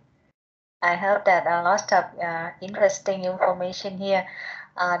see. I hope that a lot of interesting information here.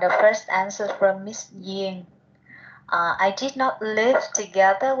 The first answer from Miss Yin. I did not live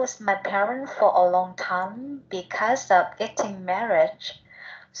together with my parents for a long time because of getting married.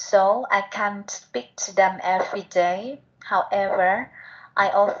 So I can't speak to them every day. However, I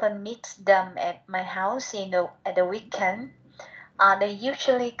often meet them at my house at the weekend. They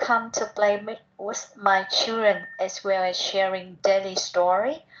usually come to play with my children as well as sharing daily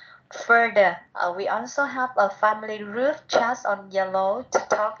story. Further, we also have a family group chat on Yellow to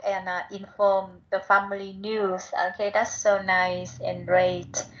talk and inform the family news. Okay, that's so nice and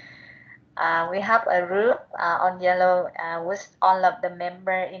great. We have a group on Yellow with all of the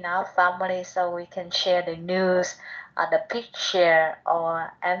members in our family, so we can share the news, the picture, or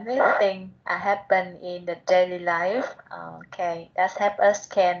anything happen in the daily life. Okay, that help us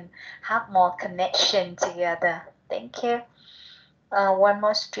can have more connection together. Thank you. One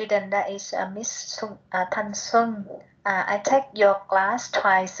more student, that is Miss Tan Sung. I take your class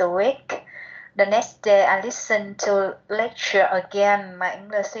twice a week. The next day I listen to lecture again. My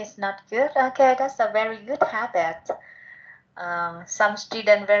English is not good. Okay, that's a very good habit. Some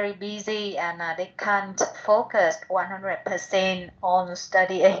students very busy and they can't focus 100% on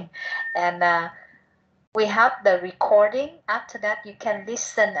studying. And we have the recording. After that, you can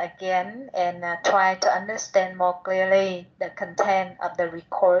listen again and try to understand more clearly the content of the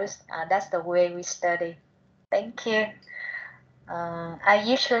records. That's the way we study. Thank you. I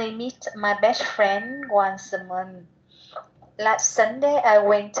usually meet my best friend once a month. Last Sunday, I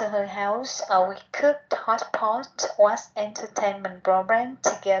went to her house. We cooked hot pot, watched entertainment program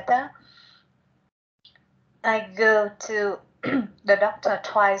together. I go to the doctor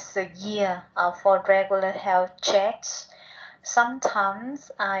twice a year for regular health checks.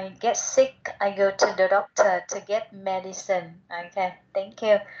 Sometimes I get sick. I go to the doctor to get medicine. Okay, thank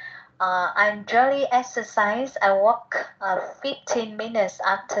you. I usually exercise. I walk 15 minutes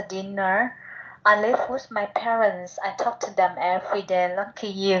after dinner. I live with my parents. I talk to them every day. Lucky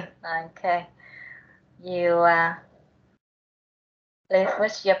you. Okay. You live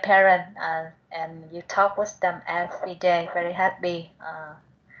with your parents and you talk with them every day. Very happy.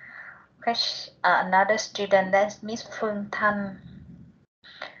 Another student, that's Miss Phương Thanh.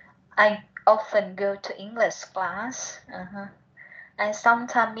 I often go to English class. I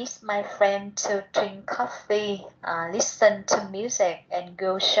sometimes meet my friend to drink coffee, listen to music, and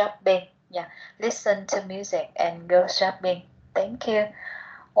go shopping. Yeah, listen to music and go shopping. Thank you.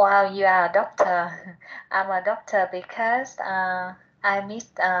 Wow, you are a doctor. I'm a doctor because I miss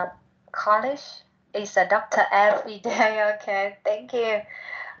college. Is a doctor every day. Okay, thank you.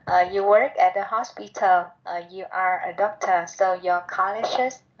 You work at the hospital. You are a doctor, so your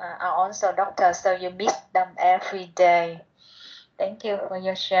colleges are also doctors. So you meet them every day. Thank you for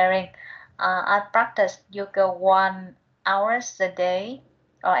your sharing. I practice yoga 1 hours a day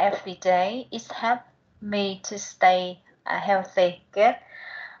or every day. It helps me to stay healthy. Good.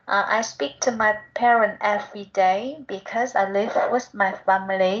 I speak to my parents every day because I live with my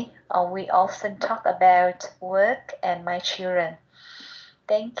family. We often talk about work and my children.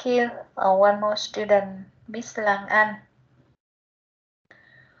 Thank you. One more student, Miss Lang An.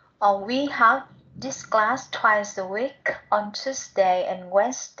 We have this class twice a week on Tuesday and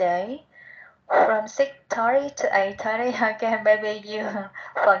Wednesday from 6:30 to 8:30. Okay, maybe you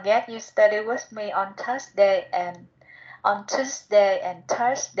forget you study with me on Thursday and on Tuesday and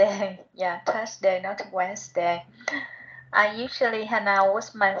Thursday. Yeah, Thursday, not Wednesday. I usually hang out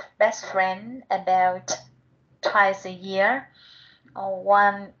with my best friend about twice a year.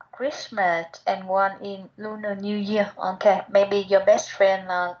 One Christmas and one in Lunar New Year. Okay, maybe your best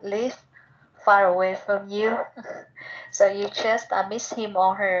friend live far away from you, so you just miss him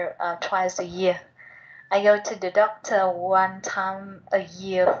or her twice a year. I go to the doctor one time a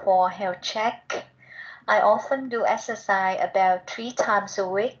year for health check. I often do exercise about 3 times a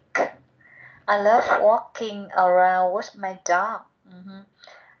week. I love walking around with my dog.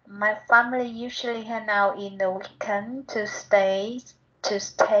 My family usually hang out in the weekend to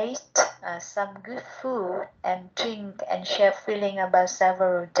taste some good food and drink and share feeling about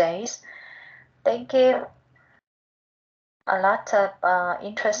several days. Thank you. A lot of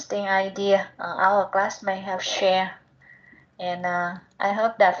interesting idea our classmates have shared, and I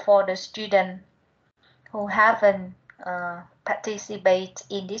hope that for the student who haven't participate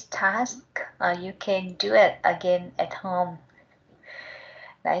in this task, you can do it again at home.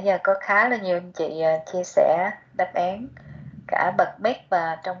 Nãy giờ có khá là nhiều anh chị chia sẻ đáp án cả bật mic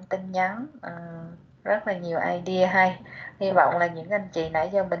và trong tin nhắn, rất là nhiều idea hay. Hy vọng là những anh chị nãy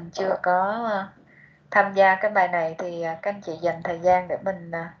giờ mình chưa có tham gia cái bài này thì các anh chị dành thời gian để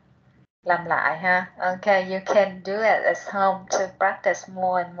mình làm lại ha. Okay, you can do it at home to practice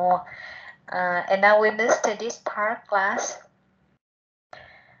more and more. And now we move to this part class.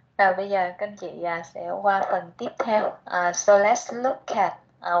 Rồi bây giờ các anh chị sẽ qua phần tiếp theo. So let's look at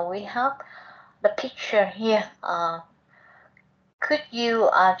we have the picture here. Could you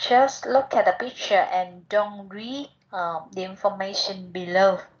just look at the picture and don't read the information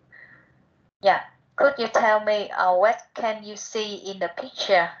below? Yeah. Could you tell me what can you see in the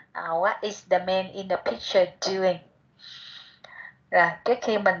picture? What is the man in the picture doing? Rồi, trước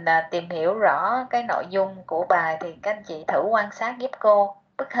khi mình tìm hiểu rõ cái nội dung của bài thì các anh chị thử quan sát giúp cô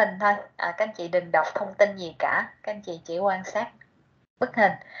bức hình thôi. Các anh chị đừng đọc thông tin gì cả. Các anh chị chỉ quan sát bức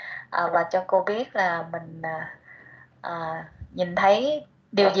hình và cho cô biết là mình nhìn thấy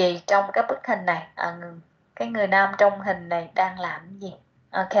điều gì trong cái bức hình này. Cái người nam trong hình này đang làm gì?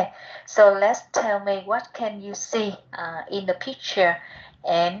 Okay, so let's tell me what can you see in the picture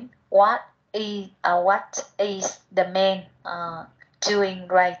and what is the man doing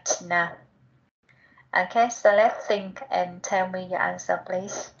right now? Okay, so let's think and tell me your answer,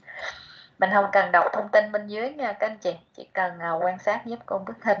 please. Mình không cần đọc thông tin bên dưới nha các anh chị, chỉ cần quan sát giúp cô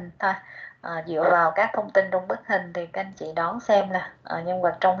bức hình thôi. Dựa vào các thông tin trong bức hình thì các anh chị đoán xem là nhân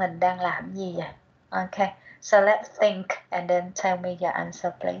vật trong hình đang làm gì vậy. Okay, so let's think and then tell me your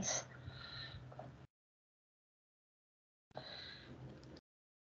answer, please.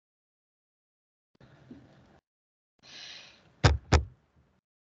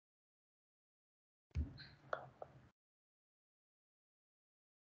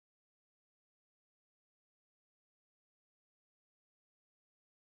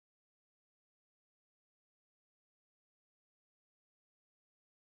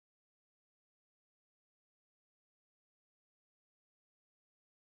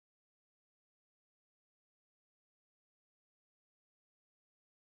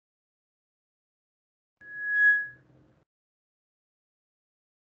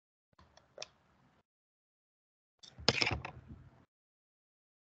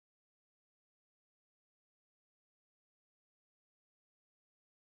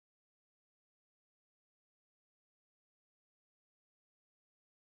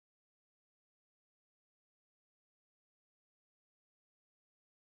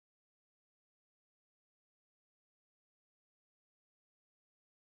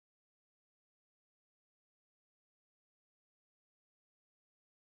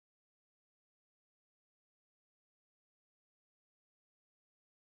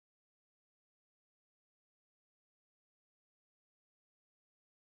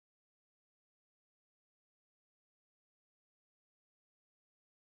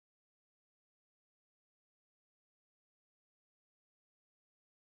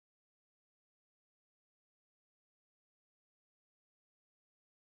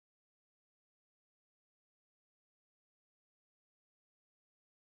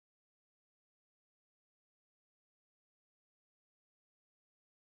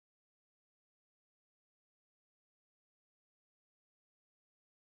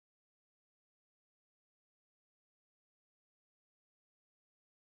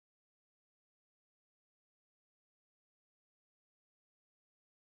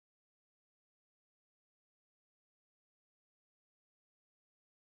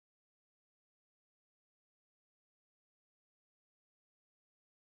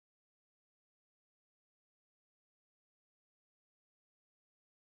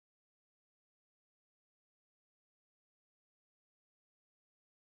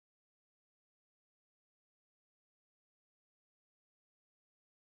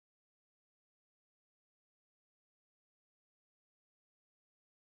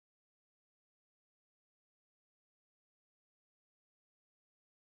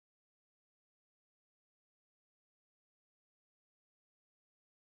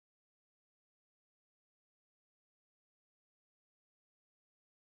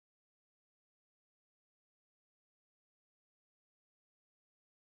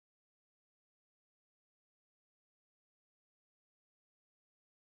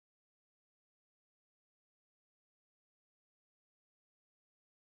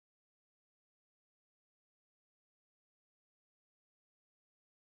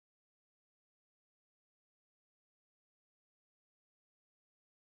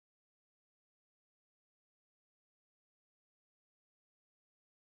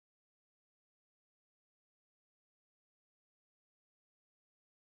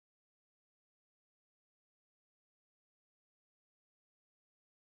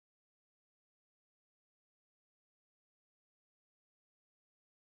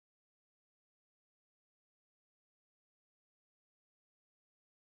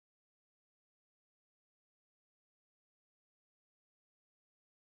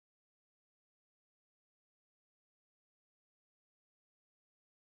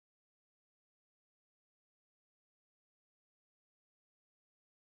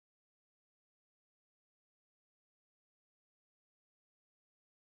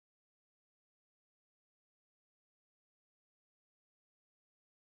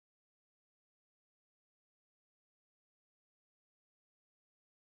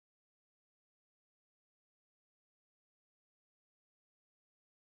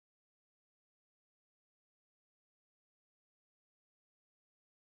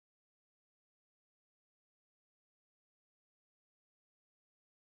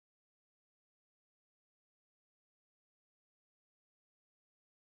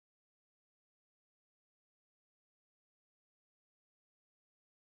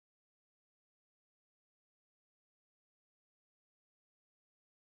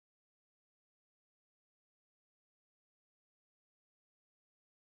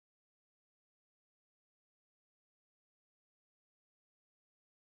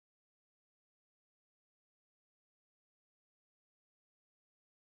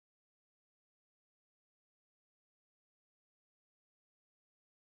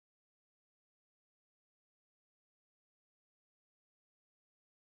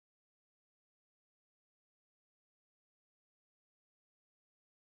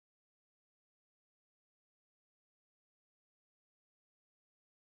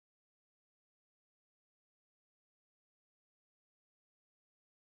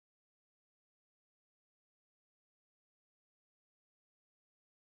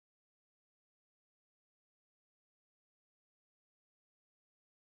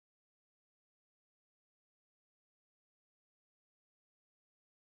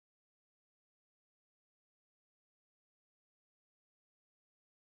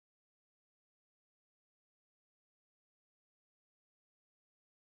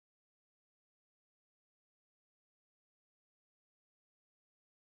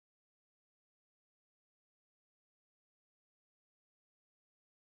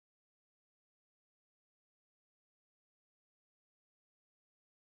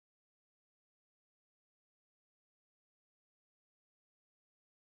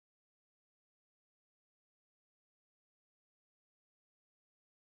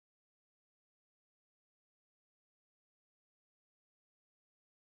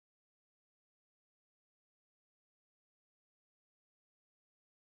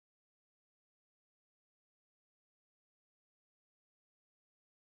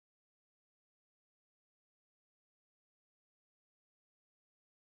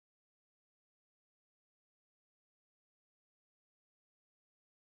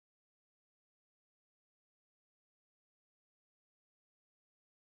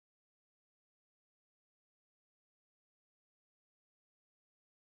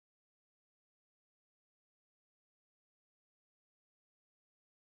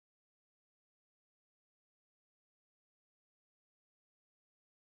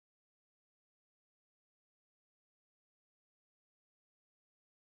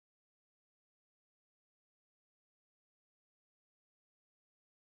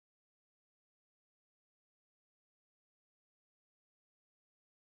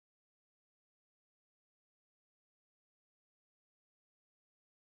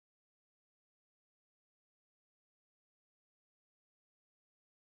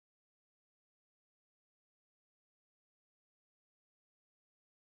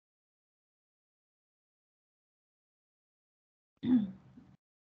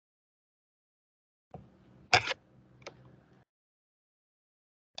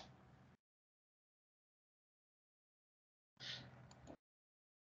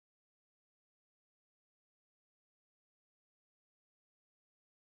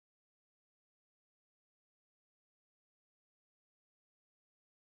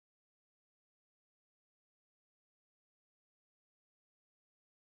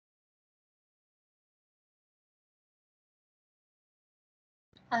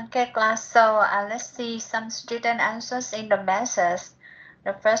 Okay, class. So let's see some student answers in the message.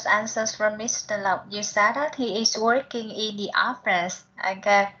 The first answers from Mr. Lộc. You said that he is working in the office.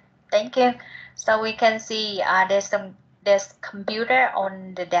 Okay, thank you. So we can see there's computer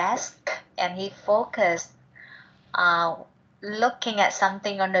on the desk, and he focused looking at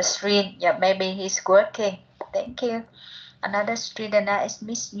something on the screen. Yeah, maybe he's working. Thank you. Another student is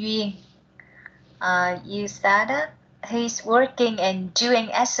Miss Duyên. You said that he's working and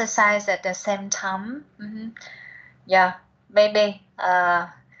doing exercise at the same time. Yeah, maybe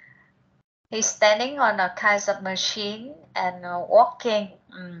he's standing on a kind of machine and walking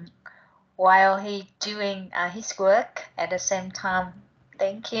while he doing his work at the same time.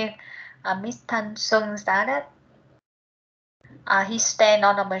 Thank you. Miss Thanh Xuân said that he stand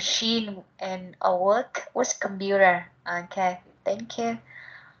on a machine and work with computer. Okay, thank you.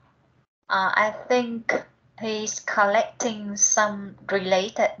 I think he's collecting some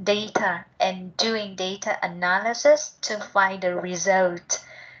related data and doing data analysis to find the result.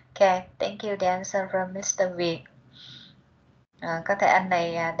 Okay, thank you. The answer from Mr. Việt. Có thể anh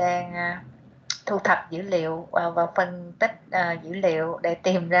này đang thu thập dữ liệu và phân tích dữ liệu để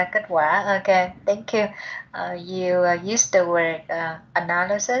tìm ra kết quả. Okay, thank you. You use the word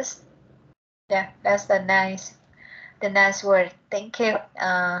analysis. Yeah, that's the nice word. Thank you.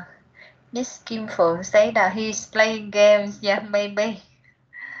 Miss Kim Phượng say that he's playing games. Yeah, maybe.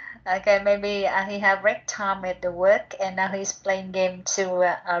 Okay, maybe he have break time at the work and now he's playing game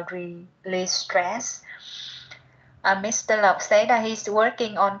to release stress. Mr. Lộc say that he's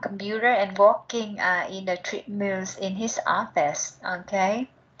working on computer and walking in the treadmills in his office. Okay,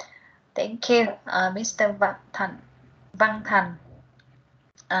 thank you. Mr. Văn Thành.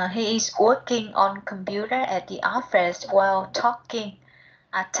 He is working on computer at the office while taking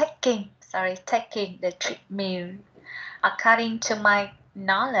the treadmill. According to my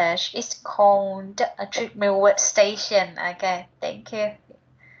knowledge, it's called a treadmill workstation. Okay, thank you.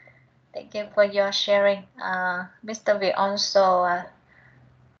 Thank you for your sharing. Mr. Việt also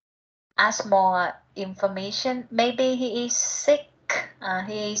ask more information. Maybe he is sick.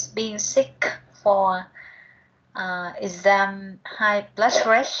 He is being sick for exam high blood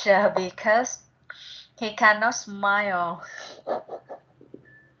pressure because he cannot smile.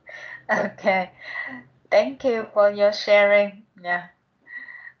 Okay, thank you for your sharing. Yeah,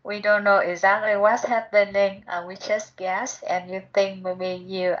 we don't know exactly what's happening. We just guess, and you think maybe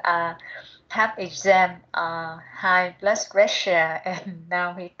you have exam high blood pressure, and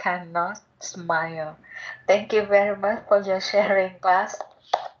now he cannot smile. Thank you very much for your sharing, class.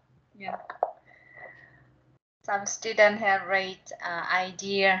 Yeah. Some students have raised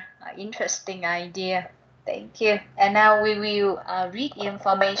interesting idea. Thank you. And now we will read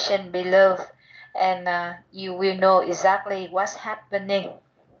information below and you will know exactly what's happening.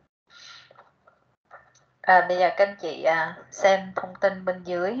 Bây giờ các anh chị xem thông tin bên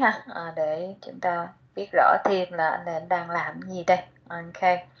dưới ha, để chúng ta biết rõ thêm là anh đang làm gì đây.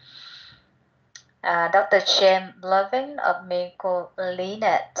 Okay. Dr. James Levin of Medical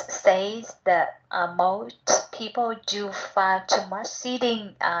Linet says that most people do far too much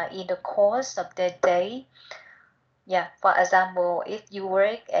sitting in the course of their day. Yeah, for example, if you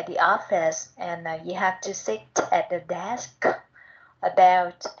work at the office and you have to sit at the desk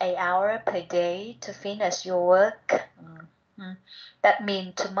about 8 hours per day to finish your work, that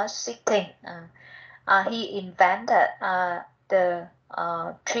means too much sitting. He invented the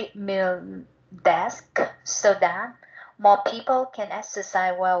treadmill desk so that more people can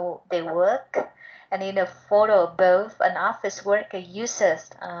exercise while they work. And in a photo above, an office worker uses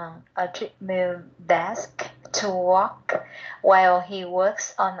a treadmill desk to walk while he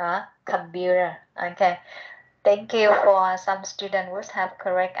works on a computer. Okay, thank you for some students who have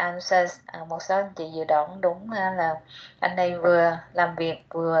correct answers. Một số anh chị dự đoán đúng là anh này vừa làm việc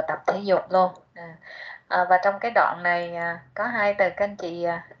vừa tập thể dục luôn. Và trong cái đoạn này có hai từ các anh chị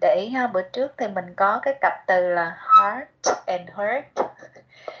để ý ha. Bữa trước thì mình có cái cặp từ là heart and hurt.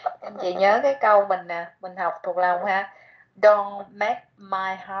 Anh chị nhớ cái câu mình học thuộc lòng ha. Don't make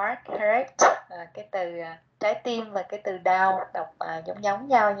my heart hurt. Cái từ trái tim và cái từ đau đọc giống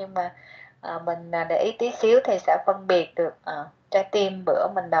nhau nhưng mà Mình để ý tí xíu thì sẽ phân biệt được. Trái tim bữa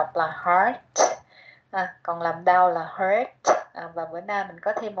mình đọc là heart, còn làm đau là hurt. Và bữa nay mình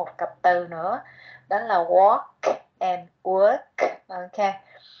có thêm một cặp từ nữa, đó là walk and work. Ok,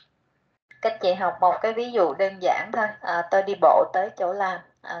 các chị học một cái ví dụ đơn giản thôi. Tôi đi bộ tới chỗ làm.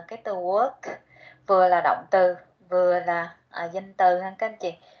 Cái từ work vừa là động từ, vừa là danh từ ha các anh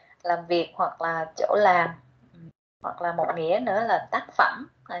chị. Làm việc hoặc là chỗ làm, hoặc là một nghĩa nữa là tác phẩm.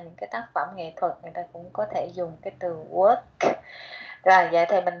 Những cái tác phẩm nghệ thuật người ta cũng có thể dùng cái từ work. Rồi, vậy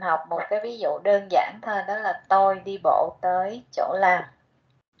thì mình học một cái ví dụ đơn giản thôi, đó là tôi đi bộ tới chỗ làm.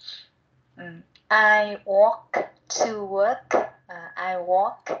 I walk to work. I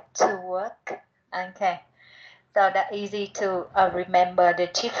walk to work. Okay, so that's easy to remember the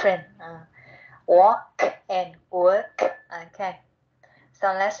difference. Walk and work. Okay,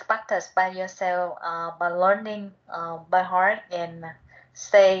 so let's practice by yourself, by learning by heart and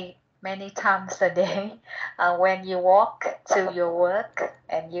say many times a day when you walk to your work,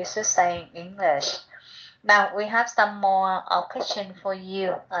 and you should say in English. Now we have some more questions for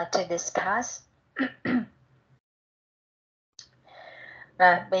you to discuss.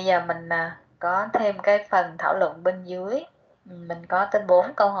 Rồi, bây giờ mình có thêm cái phần thảo luận bên dưới. Mình có tới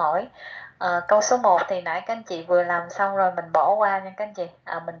 4 câu hỏi. Câu số 1 thì nãy các anh chị vừa làm xong rồi, mình bỏ qua nha các anh chị.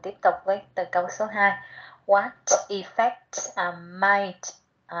 Mình tiếp tục với từ câu số 2. What effect might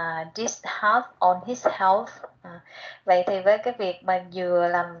this have on his health? Vậy thì với cái việc mà vừa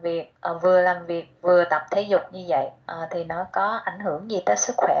làm việc vừa tập thể dục như vậy thì nó có ảnh hưởng gì tới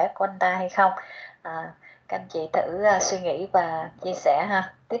sức khỏe của anh ta hay không? Các anh chị thử suy nghĩ và chia sẻ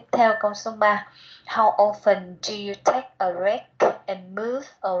ha. Tiếp theo câu số 3. How often do you take a break and move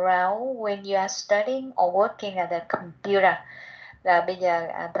around when you are studying or working at the computer? Rồi bây giờ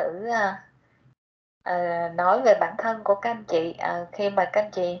thử nói về bản thân của các anh chị. Khi mà các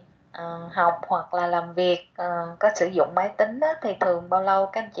anh chị học hoặc là làm việc có sử dụng máy tính đó, thì thường bao lâu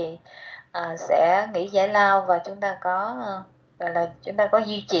các anh chị sẽ nghỉ giải lao và chúng ta có gọi là chúng ta có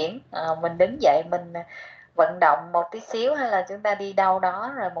di chuyển, mình đứng dậy mình vận động một tí xíu, hay là chúng ta đi đâu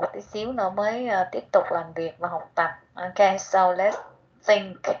đó rồi một tí xíu nữa mới tiếp tục làm việc và học tập. Okay, so let's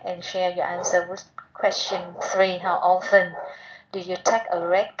think and share your answer with question 3. How often do you take a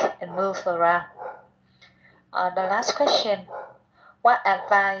break and move around? The last question. What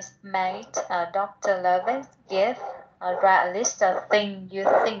advice might Dr. Levin give? Write a list of things you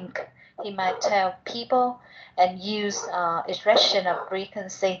think he might tell people and use expression of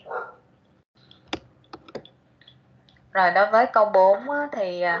frequency. Rồi đối với câu 4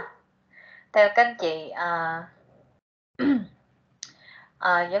 thì theo các anh chị,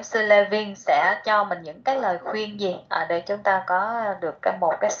 giáo sư Levin sẽ cho mình những cái lời khuyên gì để chúng ta có được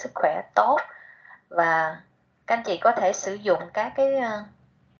một cái sức khỏe tốt, và các anh chị có thể sử dụng các cái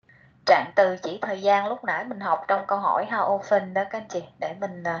trạng từ chỉ thời gian lúc nãy mình học trong câu hỏi how often đó các anh chị, để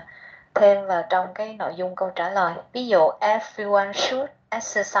mình thêm vào trong cái nội dung câu trả lời. Ví dụ everyone should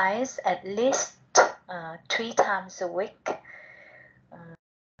exercise at least 3 times a week.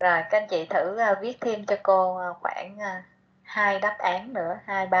 Rồi các anh chị thử viết thêm cho cô khoảng 2 đáp án nữa,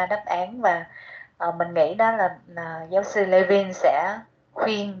 2-3 đáp án, và mình nghĩ đó là giáo sư Levin sẽ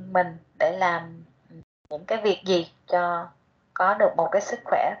khuyên mình để làm những cái việc gì cho có được một cái sức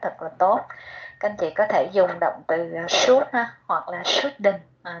khỏe thật là tốt. Các anh chị có thể dùng động từ should ha, hoặc là shouldn't.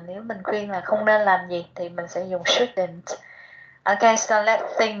 Nếu mình khuyên là không nên làm gì thì mình sẽ dùng shouldn't. Okay, so let's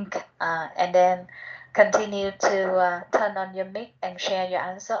think and then continue to turn on your mic and share your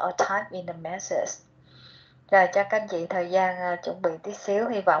answer or type in the message. Rồi cho các anh chị thời gian chuẩn bị tí xíu,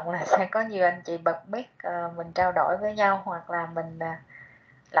 hy vọng là sẽ có nhiều anh chị bật mic, mình trao đổi với nhau, hoặc là mình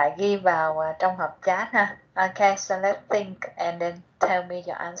lại ghi vào trong hộp chat ha. Okay, so let's think and then tell me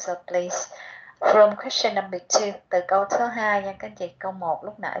your answer please. From question number 2, từ câu thứ 2 nha các anh chị. Câu 1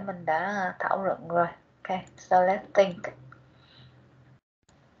 lúc nãy mình đã thảo luận rồi. Okay, so let's think.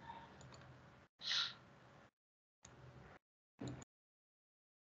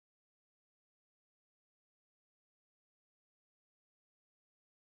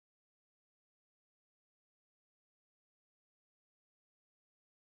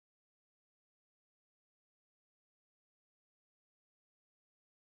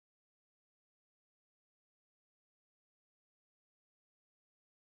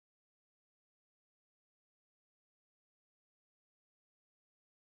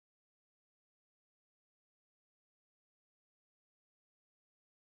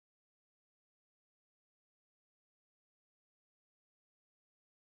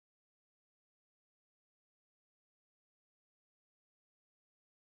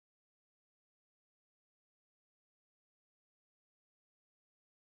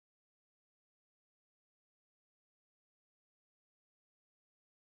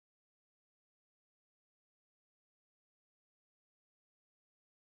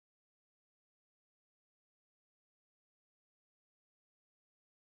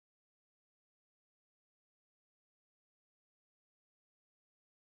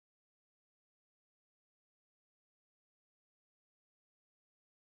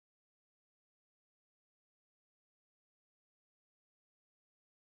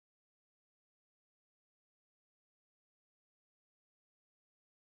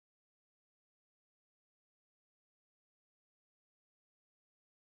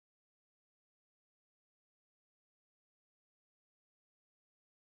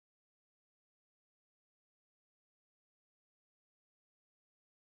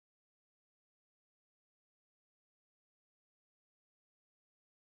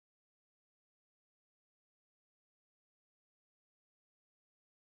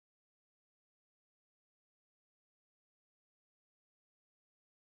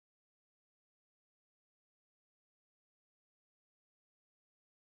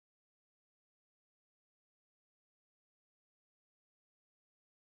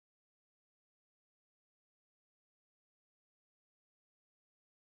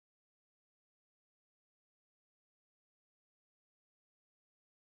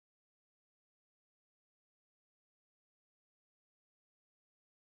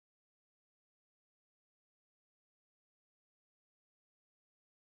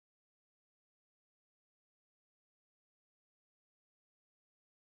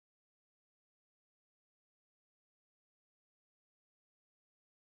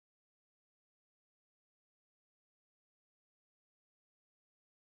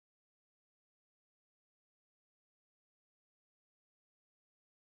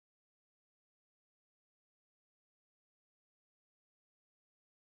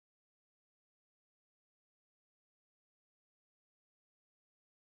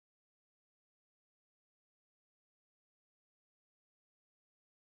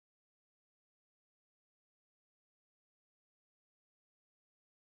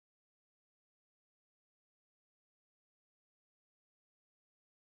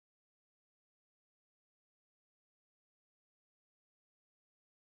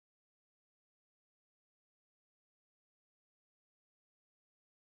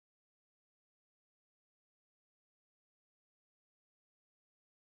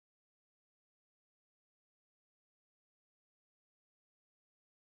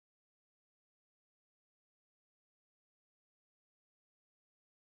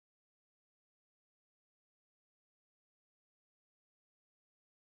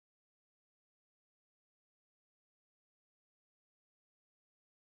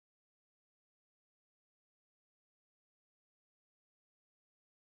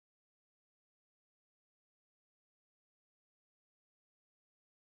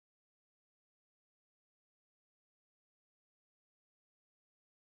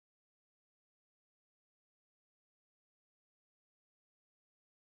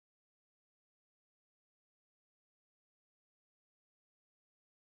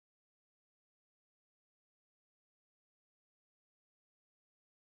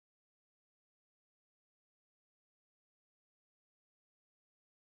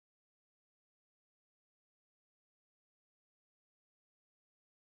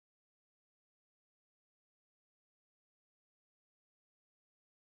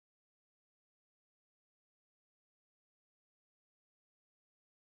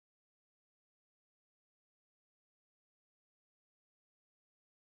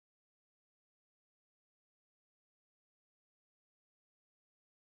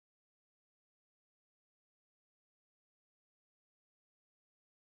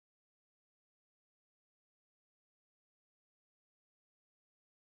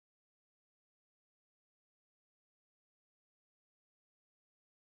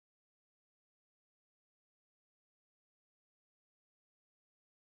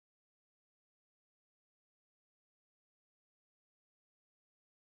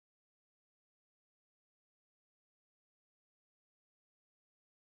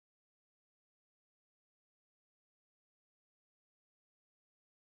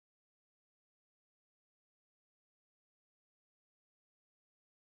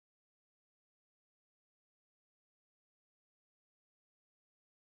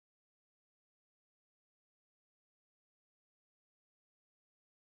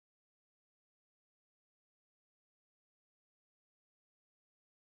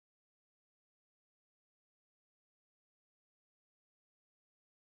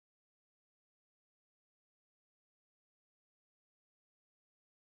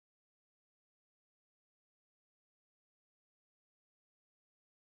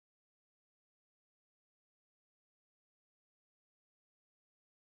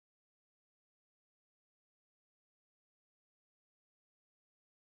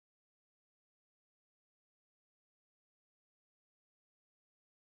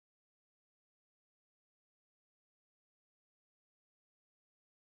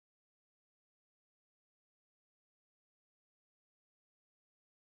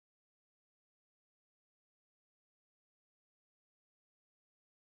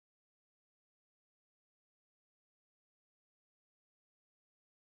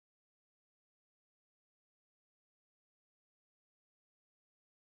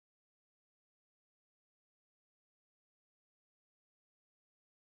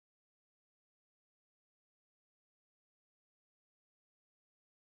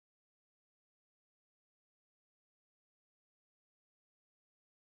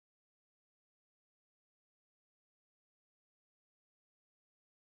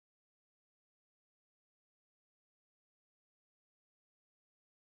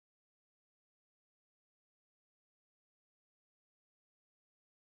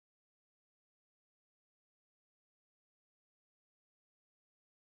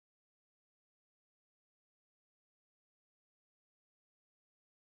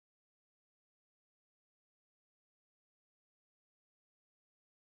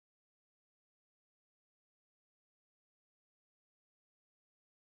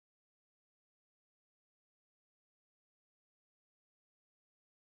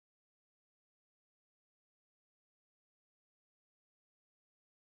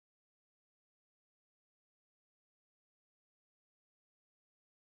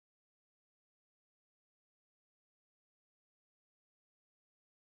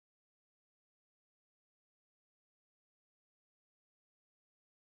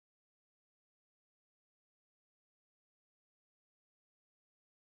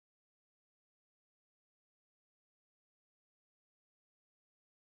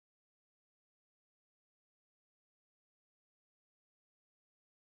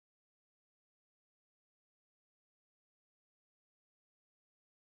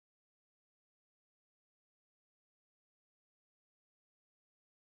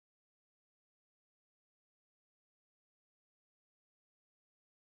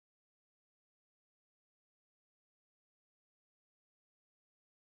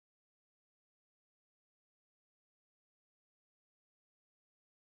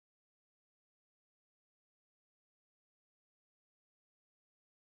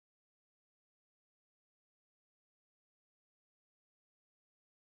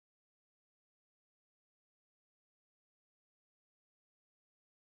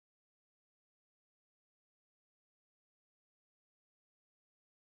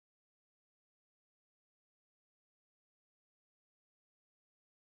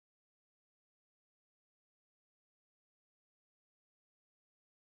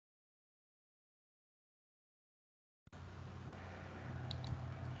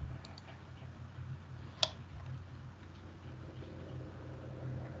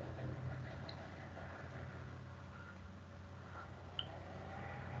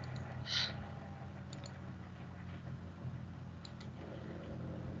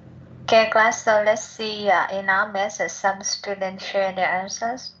 Okay, class, so let's see in our message, some students share their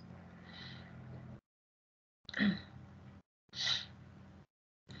answers.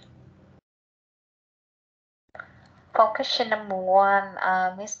 For question number one,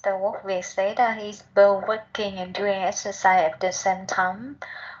 Mr. Walkway said that he's both working and doing exercise at the same time.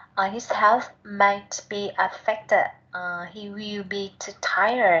 His health might be affected. He will be too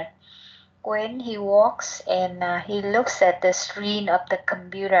tired when he walks and he looks at the screen of the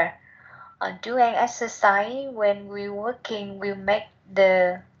computer. Doing exercise when we're working will make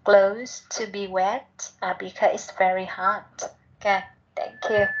the clothes to be wet because it's very hot. Okay, thank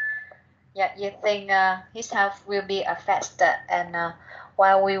you. Yeah, you think his health will be affected, and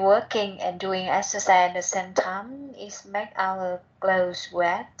while we're working and doing exercise at the same time, it make our clothes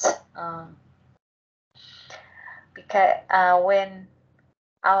wet. Because when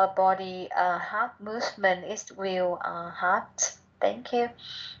our body heart movement is real hot. Thank you.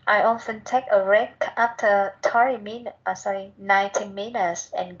 I often take a break after 90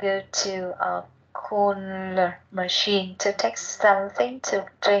 minutes and go to a cooler machine to take something to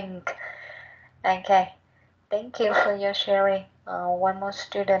drink. Okay, thank you for your sharing. One more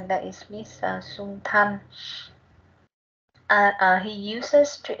student, that is Miss Sung Tan. He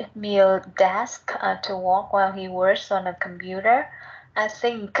uses treadmill desk to walk while he works on a computer. I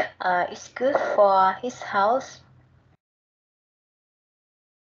think it's good for his health.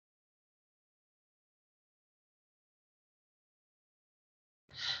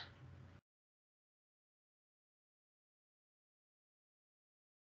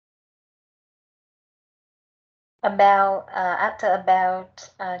 After about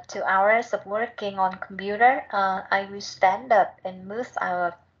 2 hours of working on computer, I will stand up and move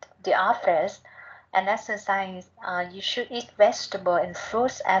out of the office and exercise. You should eat vegetable and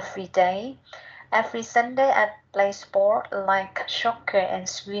fruits every day. Every Sunday I play sport like soccer and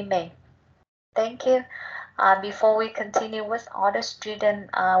swimming. Thank you. Before we continue with other students,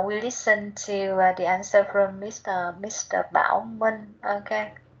 we listen to the answer from Mr. Bảo Minh.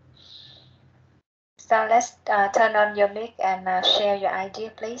 Okay. So let's turn on your mic and share your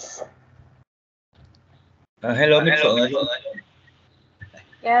idea, please. Hello, Miss Phượng.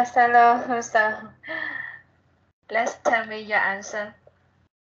 Yes, hello. So let's tell me your answer.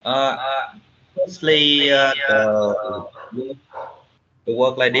 Firstly, the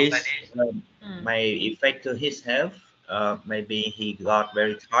work like this may affect to his health. Maybe he got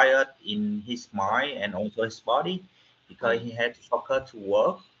very tired in his mind and also his body because he had to focus to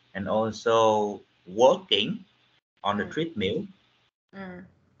work and also working on the treadmill.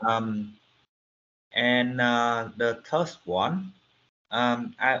 And the third one,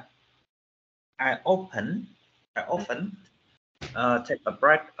 I often take a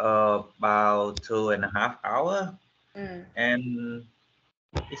break about 2.5 hours, and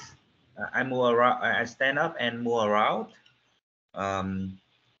it's I move around. I stand up and move around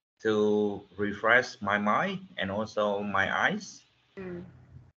to refresh my mind and also my eyes.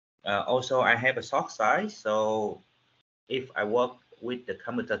 Also, I have a soft side, so if I work with the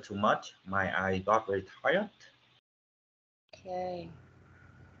computer too much, my eye got very tired. Okay.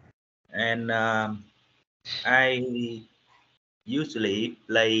 And I usually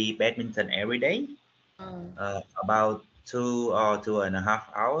play badminton every day, about 2 or 2.5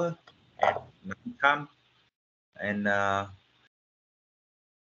 hours at night time, and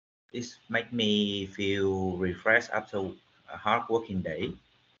it make me feel refreshed after a hard working day.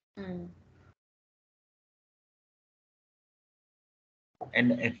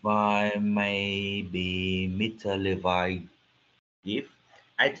 And if I may be Mr. Levi give,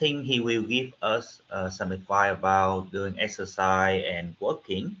 I think he will give us some advice about doing exercise and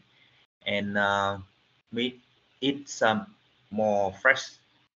working, and we eat some more fresh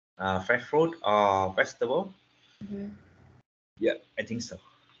fruit or vegetable. Yeah, I think so.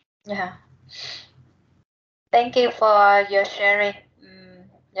 Yeah. Thank you for your sharing.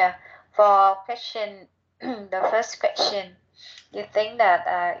 Yeah. For question, the first question, you think that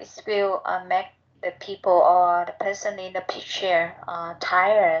it will make the people or the person in the picture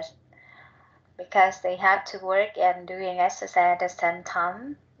tired because they have to work and doing exercise at the same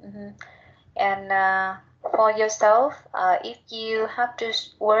time. And for yourself, if you have to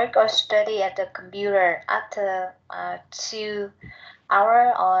work or study at the computer after 2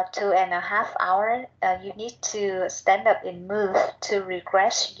 hours or 2.5 hours, you need to stand up and move to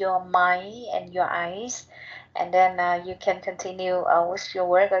refresh your mind and your eyes, and then you can continue with your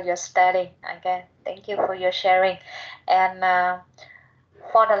work or your study. Again, thank you for your sharing. And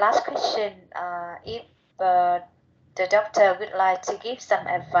for the last question, if the the doctor would like to give some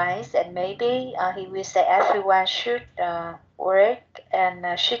advice, and maybe he will say everyone should work and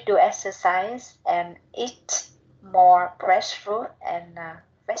should do exercise and eat more fresh fruit and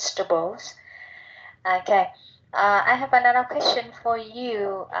vegetables. Okay, I have another question for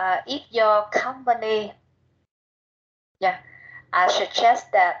you. If your company, I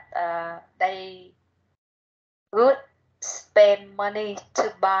suggest that they would spend money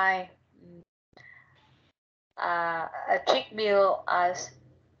to buy a treadmill as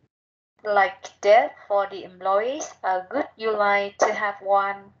like that for the employees, would you like to have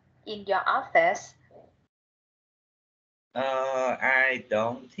one in your office? I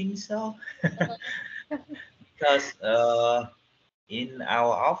don't think so. Because in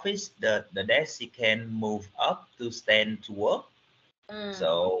our office, the desk can move up to stand to work.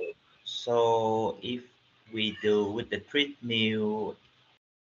 So if we do with the treadmill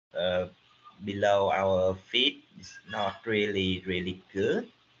below our feet, it's not really good.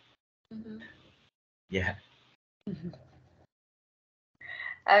 Yeah.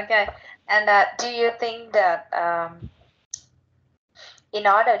 Okay, and do you think that in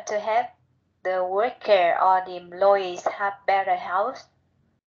order to have the worker or the employees have better health,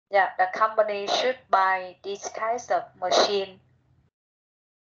 the company should buy these kinds of machine?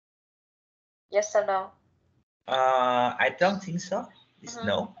 Yes or no? I don't think so. It's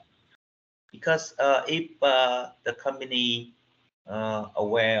no, because if the company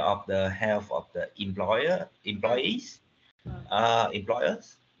aware of the health of the employers, Employees. yeah,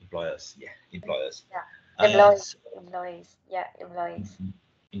 employers. Employees. Yeah, employees.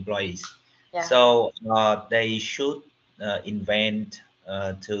 Employees. Yeah. So they should invent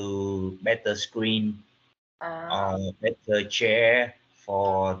to better screen or better chair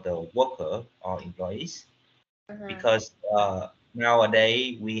for the worker or employees, because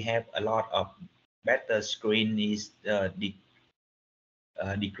nowadays we have a lot of better screen is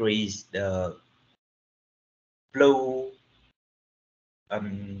decrease the blue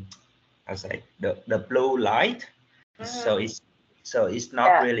I say the blue light, so it's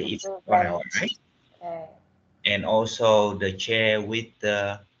not really effect on our eyes. And also the chair with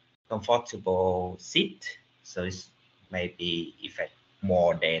the comfortable seat, so it's maybe effect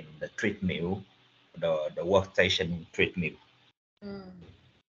more than the treadmill, the workstation treadmill.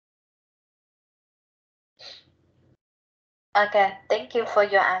 Okay, thank you for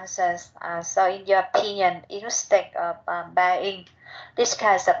your answers. So in your opinion, instead of buying this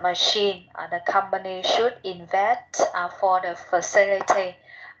kinds of machine, the company should invest for the facility,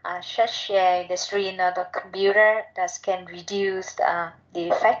 such as the screen or the computer that can reduce the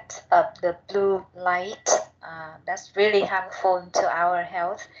effect of the blue light. That's really harmful to our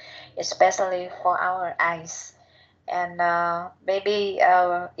health, especially for our eyes. And maybe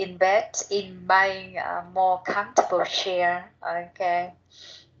invest in buying a more comfortable chair. Okay,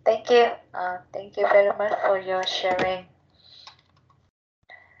 thank you very much for your sharing.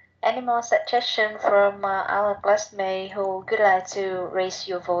 Any more suggestion from our classmate who would like to raise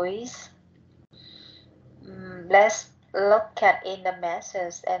your voice? Let's look at in the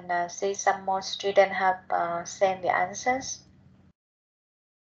message and see some more students have sent the answers.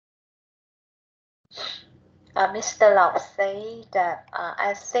 Mr. Lau say that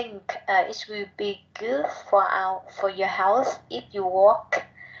I think it will be good for your health if you walk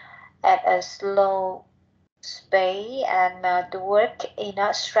at a slow pace and the work in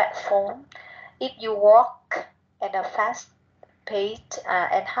a stressful. If you walk at a fast pace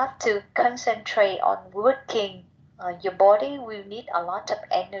and have to concentrate on working, your body will need a lot of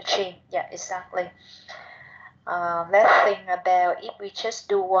energy. Yeah, exactly. Let's think about if we just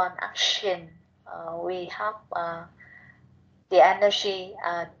do one action, we have the energy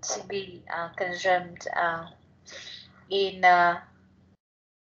to be consumed in a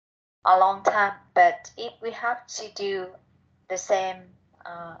long time. But if we have to do the same,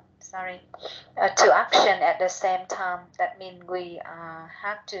 two action at the same time, that means we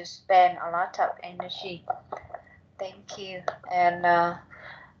have to spend a lot of energy. Thank you. And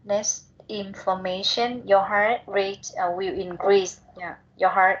next information, your heart rate will increase. Yeah, your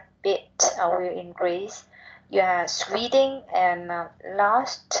heartbeat will increase. You are sweating and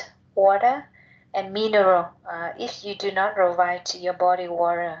lost water and mineral if you do not provide to your body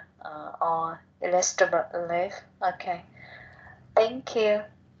water or electrolyte. Okay, thank you.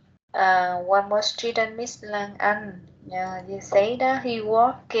 One more student, Miss Lang An. You say that he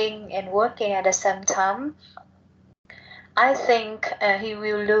working and working at the same time. I think he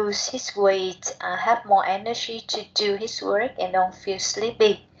will lose his weight, have more energy to do his work, and don't feel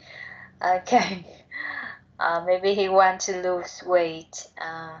sleepy. Okay. Maybe he want to lose weight.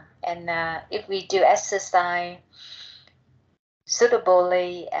 And if we do exercise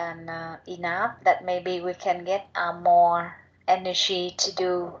suitably and enough that maybe we can get more energy to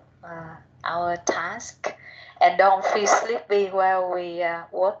do our task and don't feel sleepy while we are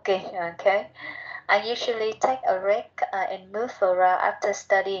working. Okay, I usually take a break and move around after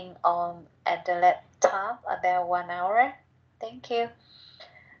studying on at the laptop about 1 hour. Thank you.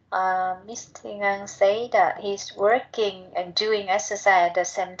 Mr. Ngang said that he's working and doing exercise at the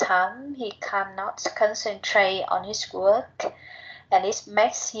same time. He cannot concentrate on his work and it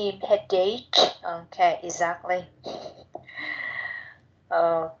makes him headache. Okay, exactly.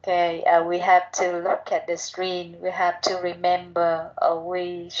 Okay, we have to look at the screen. We have to remember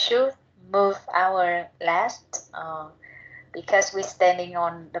we should move our legs because we're standing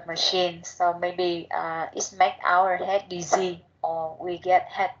on the machine. So maybe it makes our head dizzy or we get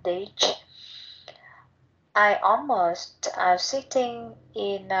headache. I almost sitting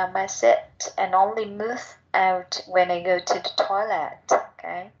in my seat and only move out when I go to the toilet.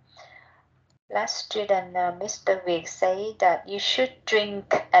 Okay. Last student, Mr. Vic, say that you should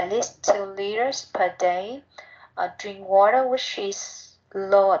drink at least 2 liters per day. Drink water which is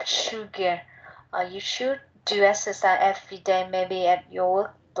low of sugar. You should do exercise every day, maybe at your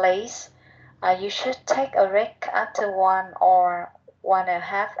workplace. You should take a break after 1 or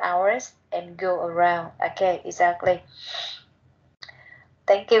 1.5 hours and go around. Okay, exactly.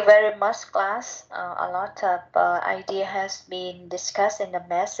 Thank you very much, class. A lot of idea has been discussed in the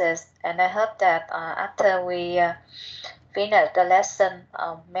message, and I hope that after we finish the lesson,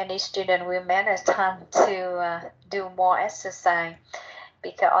 many students will manage time to do more exercise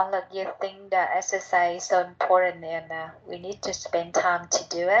because all of you think that exercise is so important and we need to spend time to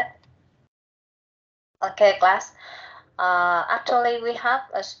do it. Okay, class. Actually, we have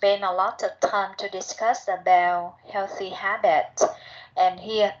spent a lot of time to discuss about healthy habits. And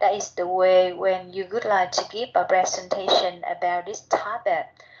here, that is the way when you would like to give a presentation about this topic.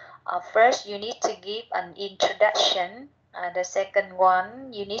 First, you need to give an introduction. The second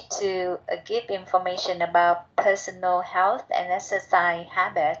one, you need to give information about personal health and exercise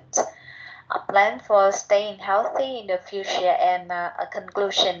habits. A plan for staying healthy in the future and a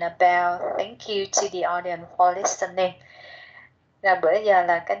conclusion about thank you to the audience for listening. Rồi bữa giờ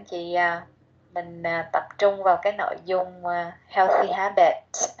là các anh chị mình tập trung vào cái nội dung healthy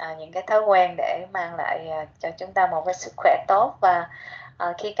habits, những cái thói quen để mang lại cho chúng ta một cái sức khỏe tốt. Và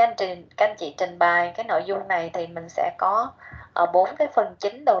khi các anh chị trình bày cái nội dung này thì mình sẽ có 4 cái phần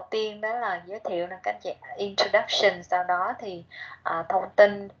chính. Đầu tiên đó là giới thiệu là các anh chị introduction, sau đó thì thông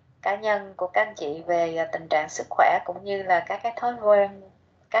tin cá nhân của các anh chị về tình trạng sức khỏe cũng như là các cái thói quen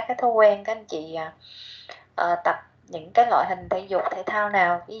các anh chị tập những cái loại hình thể dục thể thao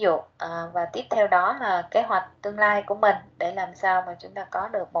nào, ví dụ và tiếp theo đó là kế hoạch tương lai của mình để làm sao mà chúng ta có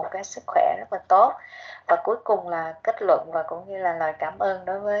được một cái sức khỏe rất là tốt, và cuối cùng là kết luận và cũng như là lời cảm ơn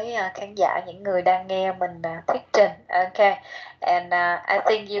đối với khán giả, những người đang nghe mình thuyết trình. Okay, and I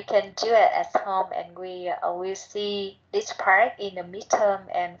think you can do it at home and we will see this part in the midterm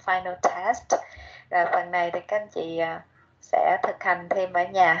and final test. Rồi phần này thì các anh chị sẽ thực hành thêm ở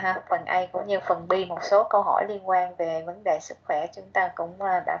nhà ha. Phần A cũng như phần B, một số câu hỏi liên quan về vấn đề sức khỏe chúng ta cũng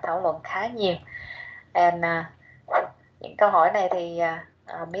đã thảo luận khá nhiều. And những câu hỏi này thì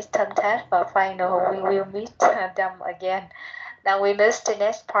midterm test và final we will meet them again. Now we move to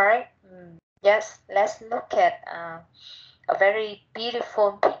next part. Yes, let's look at a very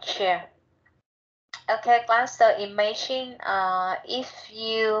beautiful picture. Okay, class. So imagine if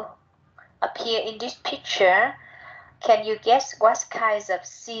you appear in this picture. Can you guess what kinds of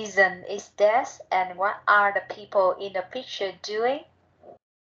season is this and what are the people in the picture doing?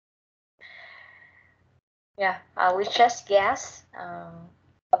 Yeah, we just guess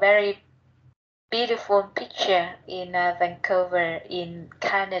a very beautiful picture in Vancouver in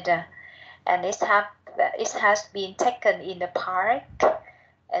Canada, and it has been taken in the park,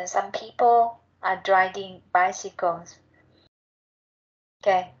 and some people are driving bicycles.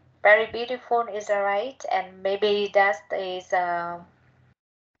 Okay. Very beautiful, is that right? And maybe that is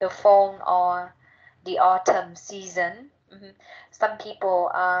the fall or the autumn season. Some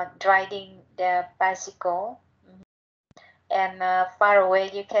people are riding their bicycle. And far away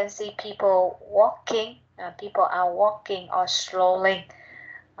you can see people walking. People are walking or strolling.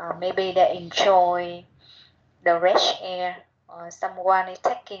 Maybe they enjoy the fresh air. Or someone is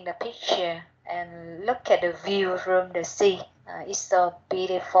taking the picture and look at the view from the sea. It's so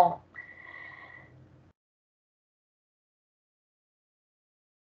beautiful.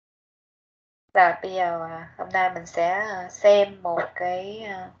 Rồi bây giờ hôm nay mình sẽ xem một cái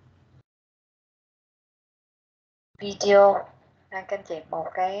video, các anh chị, một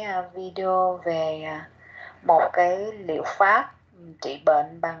cái video về một cái liệu pháp trị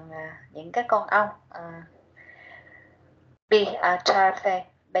bệnh bằng những cái con ong. Tarfe.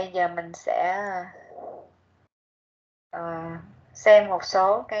 Bây giờ mình sẽ xem một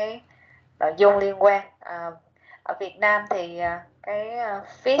số cái nội dung liên quan. Ở Việt Nam thì cái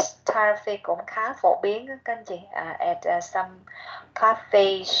fish tarfe cũng khá phổ biến các anh chị. At some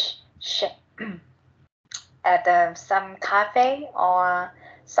cafe at some cafe or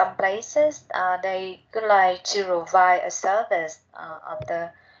some places, they would like to provide a service of the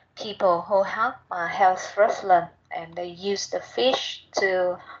people who have health problem, and they use the fish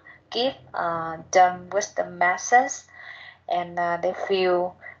to give them with the masses, and they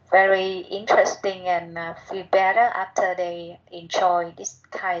feel very interesting and feel better after they enjoy this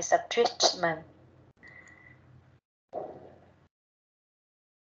kinds of treatment.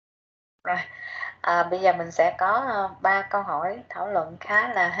 Rồi, bây giờ mình sẽ có 3 câu hỏi thảo luận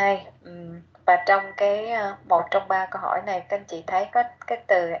khá là hay. Và trong cái một trong 3 câu hỏi này các anh chị thấy có cái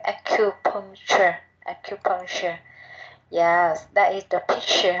từ acupuncture. Yes, that is the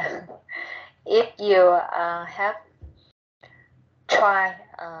picture. If you have tried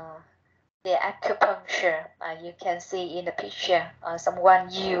the acupuncture, you can see in the picture someone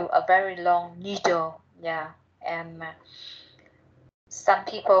use a very long needle, and some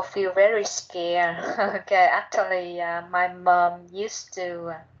people feel very scared. Okay, actually my mom used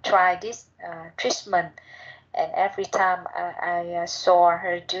to try this treatment, and every time I saw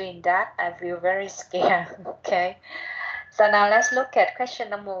her doing that, I feel very scared. Okay, so now let's look at question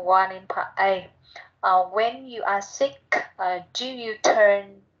number 1 in part A. When you are sick, do you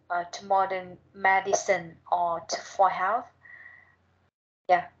turn to modern medicine or for health?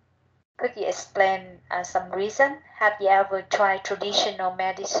 Yeah. Could you explain some reason? Have you ever tried traditional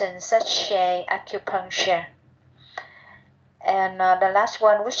medicine such as acupuncture? And the last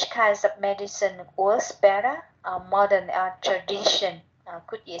one, which kinds of medicine works better, modern or tradition?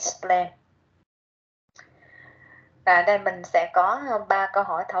 Could you explain? Đây mình sẽ có 3 câu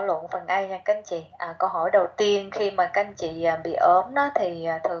hỏi thảo luận phần A nha các anh chị. Câu hỏi đầu tiên, khi mà các anh chị bị ốm đó thì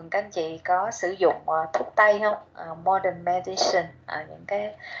thường các anh chị có sử dụng thuốc tây không? Modern medicine, những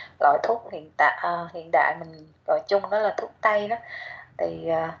cái loại thuốc hiện đại mình gọi chung đó là thuốc tây đó. Thì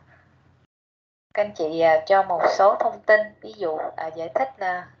các anh chị cho một số thông tin, ví dụ giải thích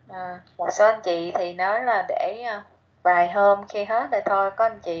là một số anh chị thì nói là để vài hôm khi hết rồi thôi, có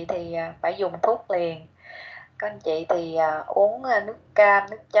anh chị thì phải dùng thuốc liền. Các anh chị thì uống nước cam,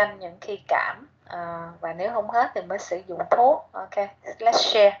 nước chanh những khi cảm, và nếu không hết thì mới sử dụng thuốc. Ok, let's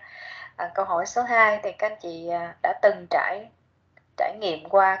share. Câu hỏi số 2 thì các anh chị đã từng trải nghiệm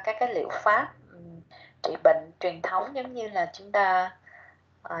qua các cái liệu pháp trị bệnh truyền thống, giống như là chúng ta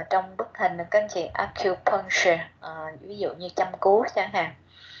trong bức hình là các anh chị acupuncture, ví dụ như châm cứu chẳng hạn.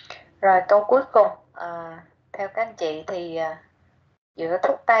 Rồi câu cuối cùng, theo các anh chị thì giữa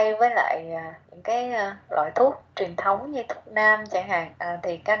thuốc tây với lại những cái loại thuốc truyền thống như thuốc nam chẳng hạn,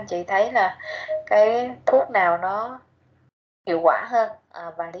 thì các anh chị thấy là cái thuốc nào nó hiệu quả hơn,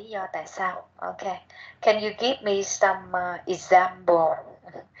 và lý do tại sao? Ok, can you give me some example?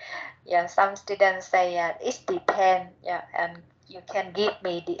 Yeah, some students say it depends. Yeah, and you can give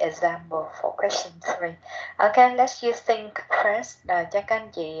me the example for question 3. Okay, let you think first. Cho các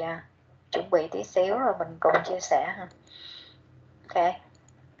anh chị chuẩn bị tí xíu rồi mình cùng chia sẻ ha. Okay.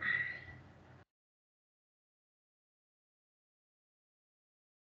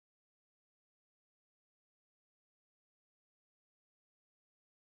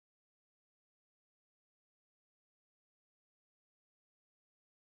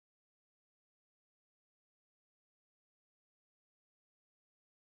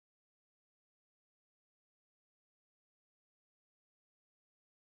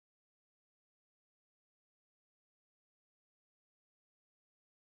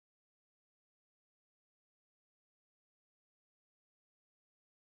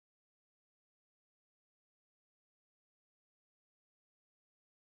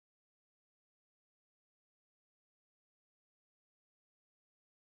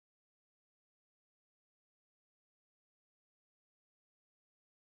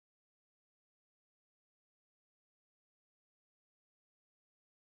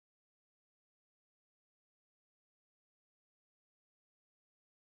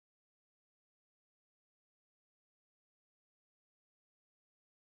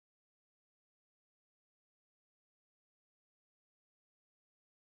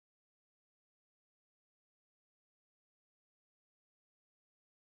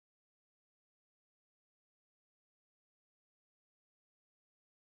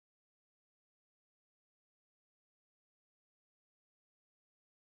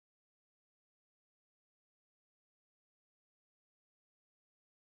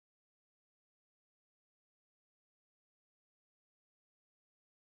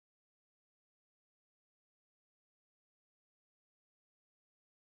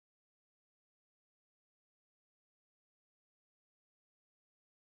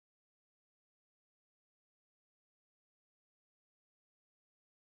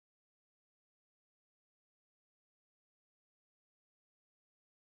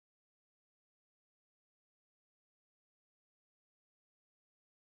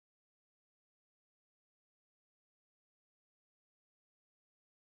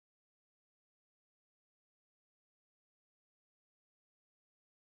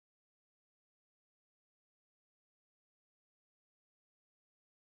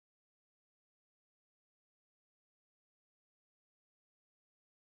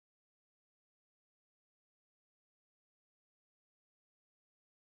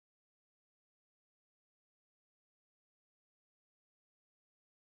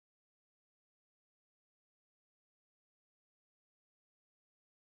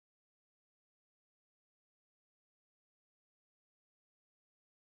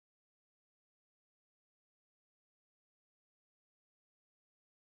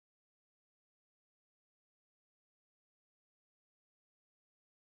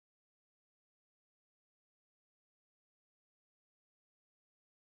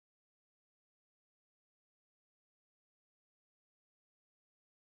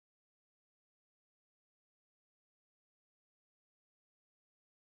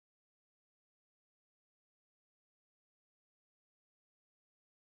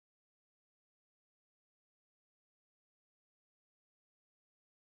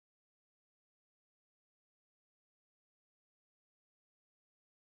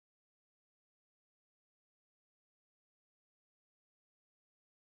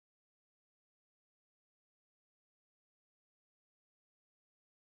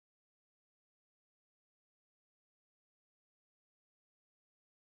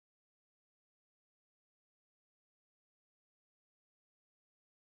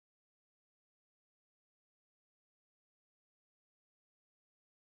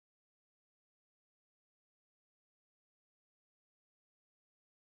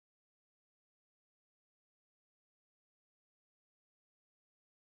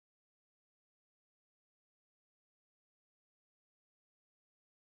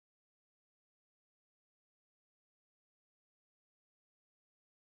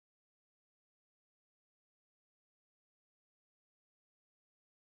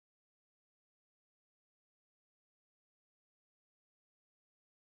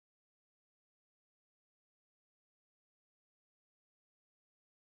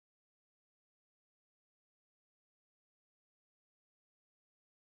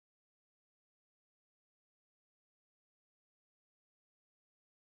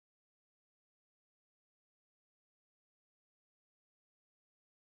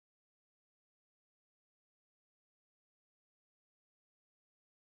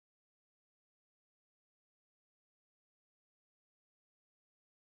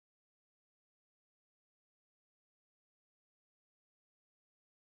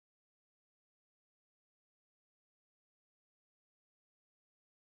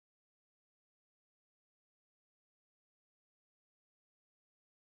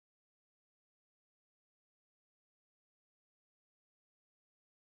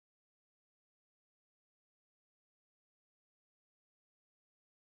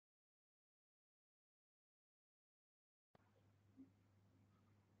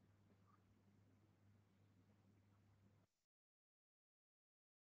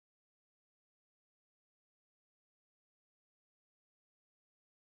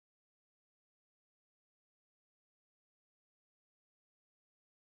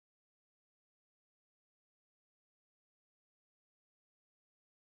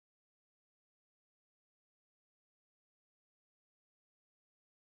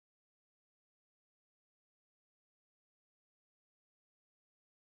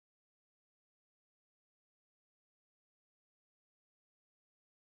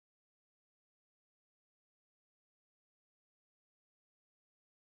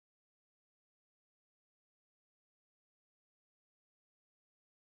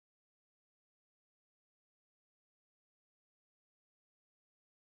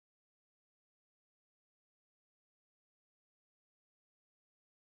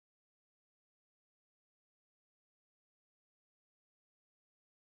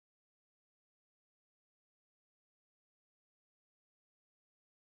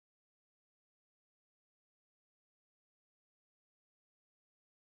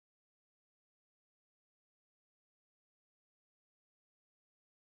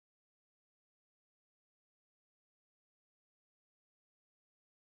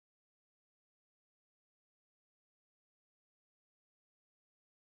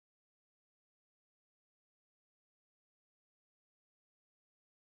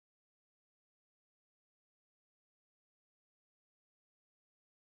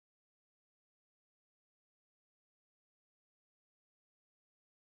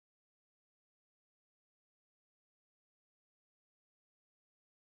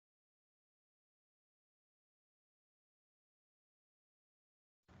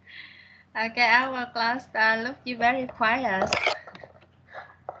 Okay, our class look you very quiet.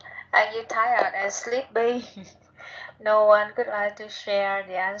 Are you tired and sleepy? No one could like to share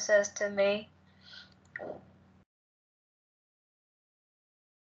the answers to me.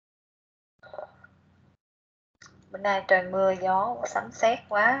 Bữa nay trời mưa gió sấm sét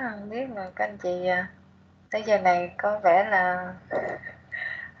quá, không biết là các anh chị tới giờ này có vẻ là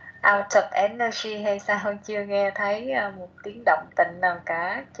out of energy hay sao, chưa nghe thấy một tiếng động tĩnh nào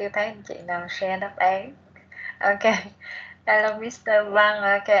cả, chưa thấy anh chị nào share đáp án. Okay. Hello, Mr.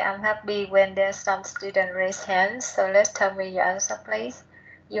 Wang. Okay, I'm happy when there's some student raise hands. So let's tell me your answer, please.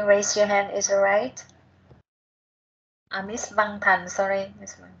 You raise your hand, is it right? Miss Bang Tan, sorry.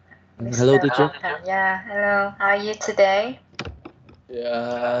 Miss Bang Tan. Hello, teacher. Bang Tan. Yeah, hello. How are you today?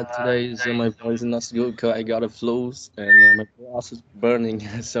 Yeah, today my voice is not good because I got a flu and my glass is burning.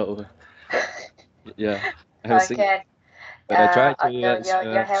 So yeah, I have seen, Okay. but I try to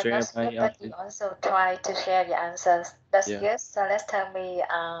Your health share not my good, but you also try to share your answers. That's yeah. good. So let's tell me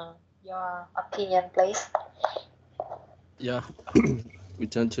your opinion, please. Yeah. We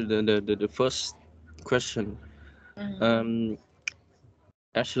turn to the first question.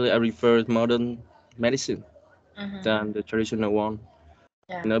 Actually, I prefer modern medicine than the traditional one.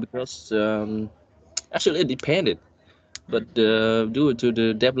 Yeah. You know, because actually it depended, but due to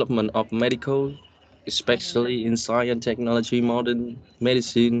the development of medical, especially in science, technology, modern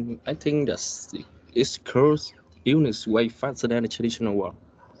medicine, I think it's cures illness way faster than the traditional one.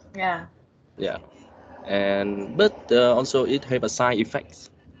 Yeah. Yeah, and but also it have a side effects.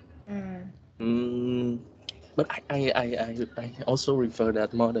 Mm, but I also refer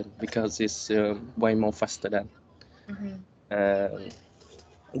that modern because it's way more faster than. Uh,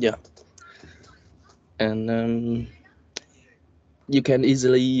 yeah, and you can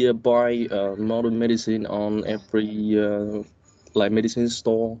easily buy modern medicine on every like medicine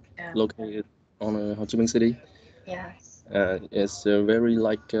store located on Ho Chi Minh City. Yes. It's very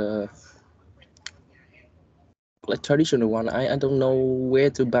like traditional one. I don't know where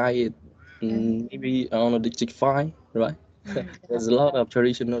to buy it. Maybe on a Digify, right? There's a lot of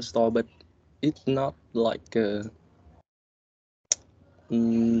traditional store, but it's not like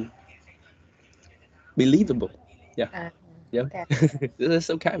mm, believable. Yeah, yeah. There's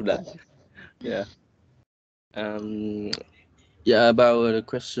some kind of that. Yeah. Um, yeah, about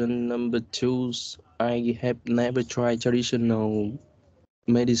question number two, I have never tried traditional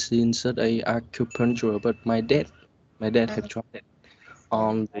medicine such as acupuncture, but my dad have tried it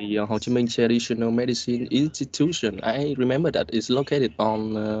on the Ho Chi Minh Traditional Medicine Institution. I remember that it's located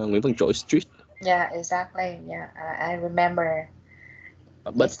on Nguyễn Văn Trỗi Street. Yeah, exactly. Yeah, I remember.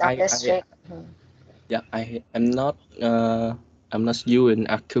 But It's on the street. yeah, I'm not using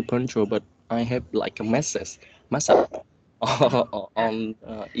acupuncture, but I have like a massage on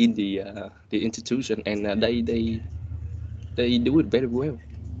in the institution, and they do it very well,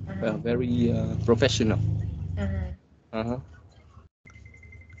 very professional. Uh-huh.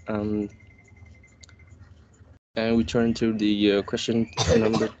 Um, and we turn to the question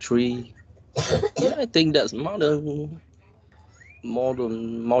number three. Yeah, I think that's modern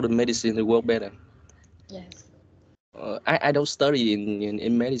medicine will work better. Yes. I don't study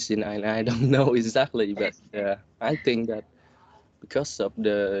in medicine, and I don't know exactly, but I think that because of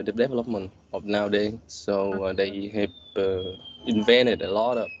the development of nowadays, so they have invented a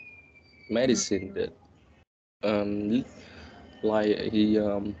lot of medicine that um, like he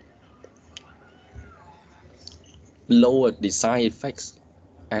lowered the side effects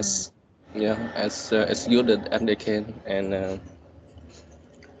as as good as they can, and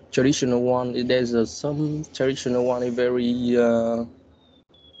traditional one there's some traditional one is very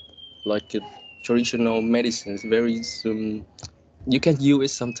like traditional medicines very you can use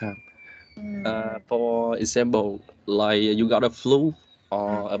it sometime. For example, like you got a flu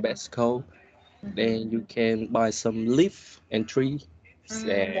or a bad cold, then you can buy some leaf and tree,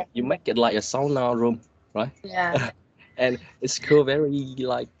 and you make it like a sauna room, right? Yeah. And it's cool very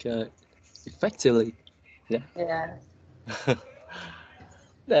like effectively. Yeah. Yeah.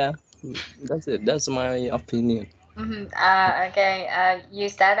 Yeah, that's it. That's my opinion. Okay. You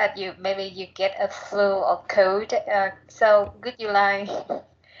said that maybe you get a flu or cold. So would you like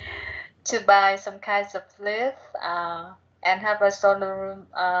to buy some kinds of leaf and have a sauna room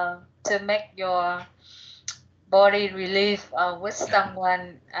to make your body relief with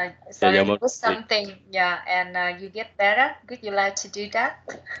someone? Yeah, Sorry, with something. Yeah, and you get better. Would you like to do that?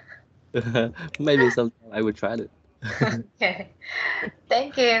 maybe sometime I will try it. Okay.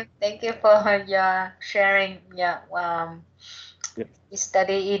 Thank you for your sharing. Yeah. Yeah. You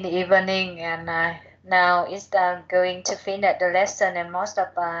study in the evening, and Now it's going to finish the lesson, and most of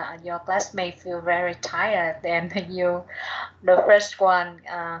your classmates feel very tired. Then you, the first one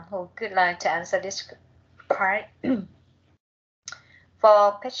who could like to answer this part.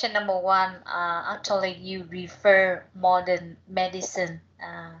 For question number one, actually you refer modern medicine,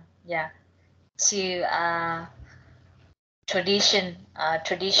 to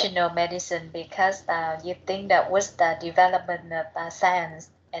traditional medicine because you think that was the development of science,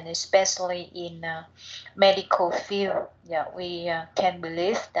 and especially in medical field. Yeah, we can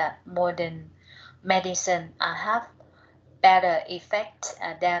believe that modern medicine have better effect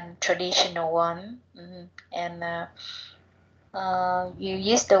than traditional one. And you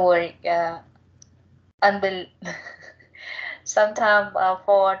use the word sometimes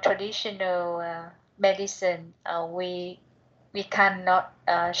for traditional medicine, we cannot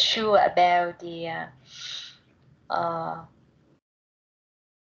sure about the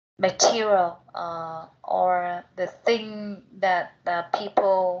material or the thing that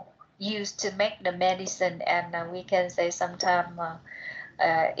people use to make the medicine, and we can say sometimes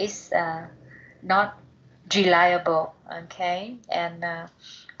it's not reliable. Okay, and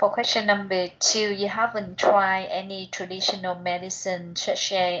for question number two, you haven't tried any traditional medicine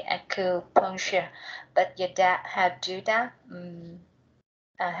such as acupuncture, but your dad have do that.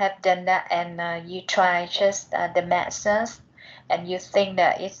 Have done that, and you try just the massage, and you think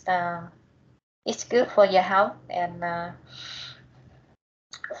that it's good for your health. And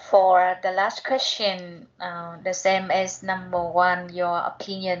for the last question, the same as number one, your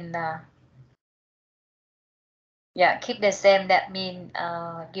opinion. Keep the same. That means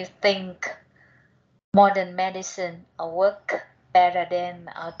you think modern medicine work better than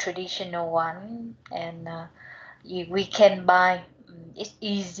traditional one, and we can buy. It's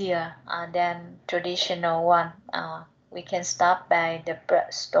easier than traditional one. We can stop by the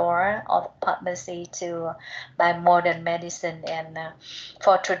store or pharmacy to buy modern medicine, and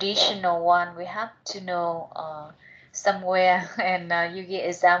for traditional one, we have to know somewhere. And you give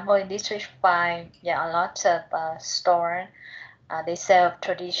example in District 5, a lot of store they sell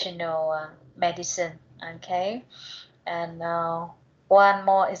traditional medicine. Okay, and one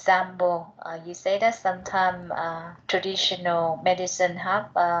more example, you say that sometimes traditional medicine have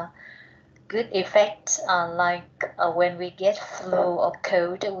good effect, like when we get flu or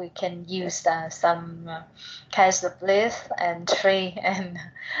cold, we can use some kinds of leaf and tree, and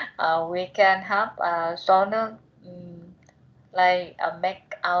we can have sauna, like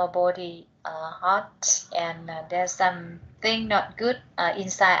make our body hot, and there's something not good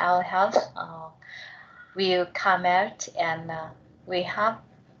inside our health will come out, and we have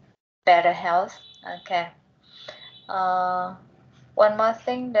better health. Okay. One more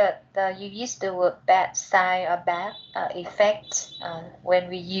thing that you use the word bad side or bad effect when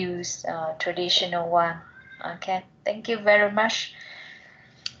we use traditional one. Okay. Thank you very much.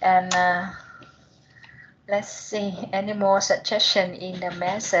 And let's see any more suggestion in the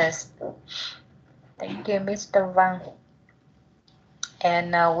message. Thank you, Mr. Wang.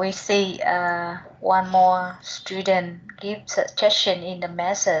 And we see one more student give suggestion in the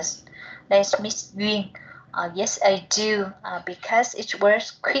message. That's Miss Yuen. Yes, I do, because it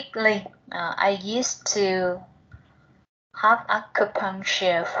works quickly. I used to have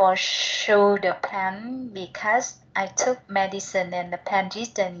acupuncture for shoulder pain because I took medicine and the pain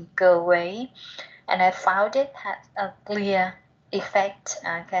didn't go away, and I found it had a clear effect.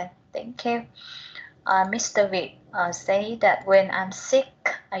 Okay, thank you. Mr. Vic say that when I'm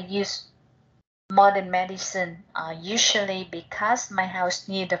sick, I use modern medicine, usually because my house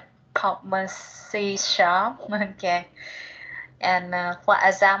needs a pharmacy shop. Okay, and for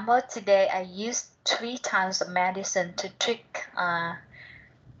example, today I used 3 times of medicine to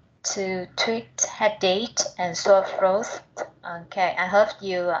treat headache and sore throat. Okay, I hope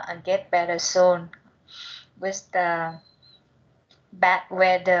you get better soon with the bad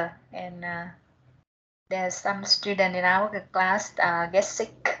weather, and there's some student in our class get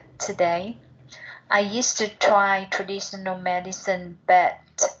sick today. I used to try traditional medicine, but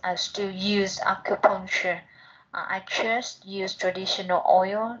I still use acupuncture. I just use traditional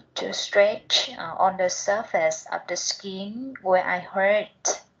oil to stretch on the surface of the skin where I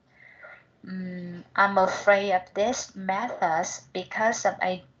hurt. I'm afraid of this method because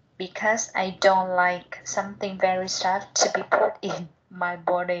I don't like something very soft to be put in my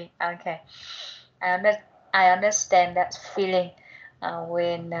body. Okay, I understand that feeling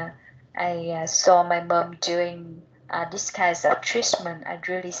when I saw my mom doing this kind of treatment. I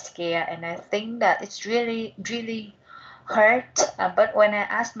really scared, and I think that it's really really hurt. But when I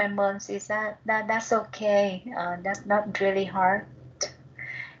asked my mom, she said that's okay. That's not really hard.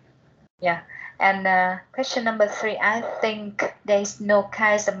 Yeah, And question number 3, I think there is no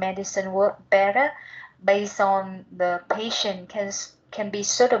kinds of medicine work better based on the patient can be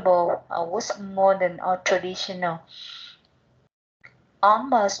suitable with modern or traditional.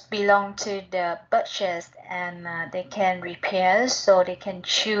 Almost belong to the budget and they can repair, so they can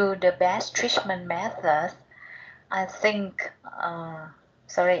choose the best treatment method. I think,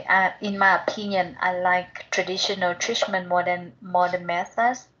 in my opinion, I like traditional treatment more than modern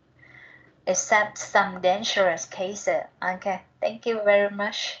methods, except some dangerous cases. Okay, thank you very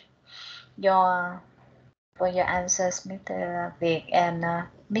much for your answers, Mr. Vic. And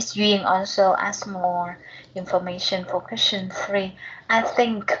Miss Yuen also asked more information for question 3. I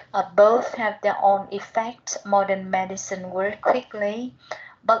think both have their own effect. Modern medicine works quickly,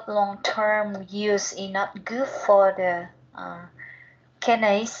 but long-term use is not good for the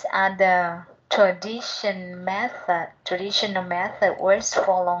kidneys, and the traditional method works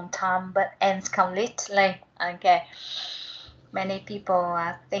for a long time but ends completely. Okay, many people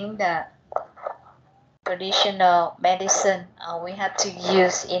think that traditional medicine we have to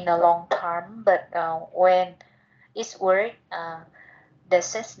use in a long term, but when it's work, the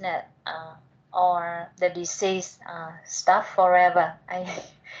sickness or the disease stop forever.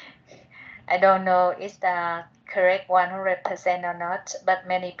 I don't know if the correct 100% or not, but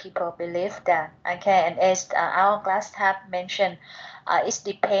many people believe that. Okay, and as our class have mentioned, it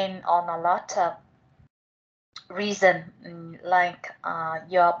depends on a lot of reason, like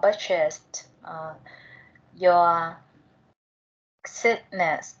your budget, your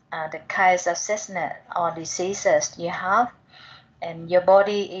sickness, the kinds of sickness or diseases you have, and your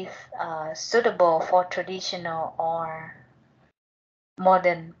body is suitable for traditional or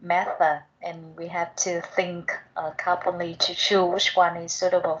modern method, and we have to think carefully to choose which one is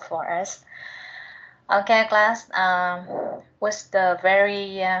suitable for us. Okay, class, was the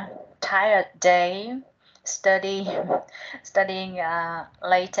very tired day studying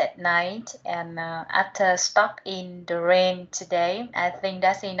late at night, and after stuck in the rain today, I think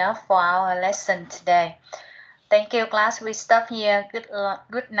that's enough for our lesson today. Thank you, class. We stop here.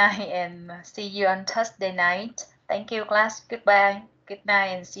 Good night, and see you on Thursday night. Thank you, class. Goodbye. Good night,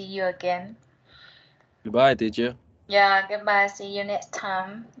 and see you again. Goodbye, teacher. Yeah, goodbye. See you next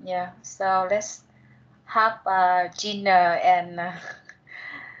time. Yeah, so let's have dinner and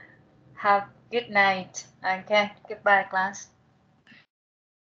have good night. Okay, goodbye, class.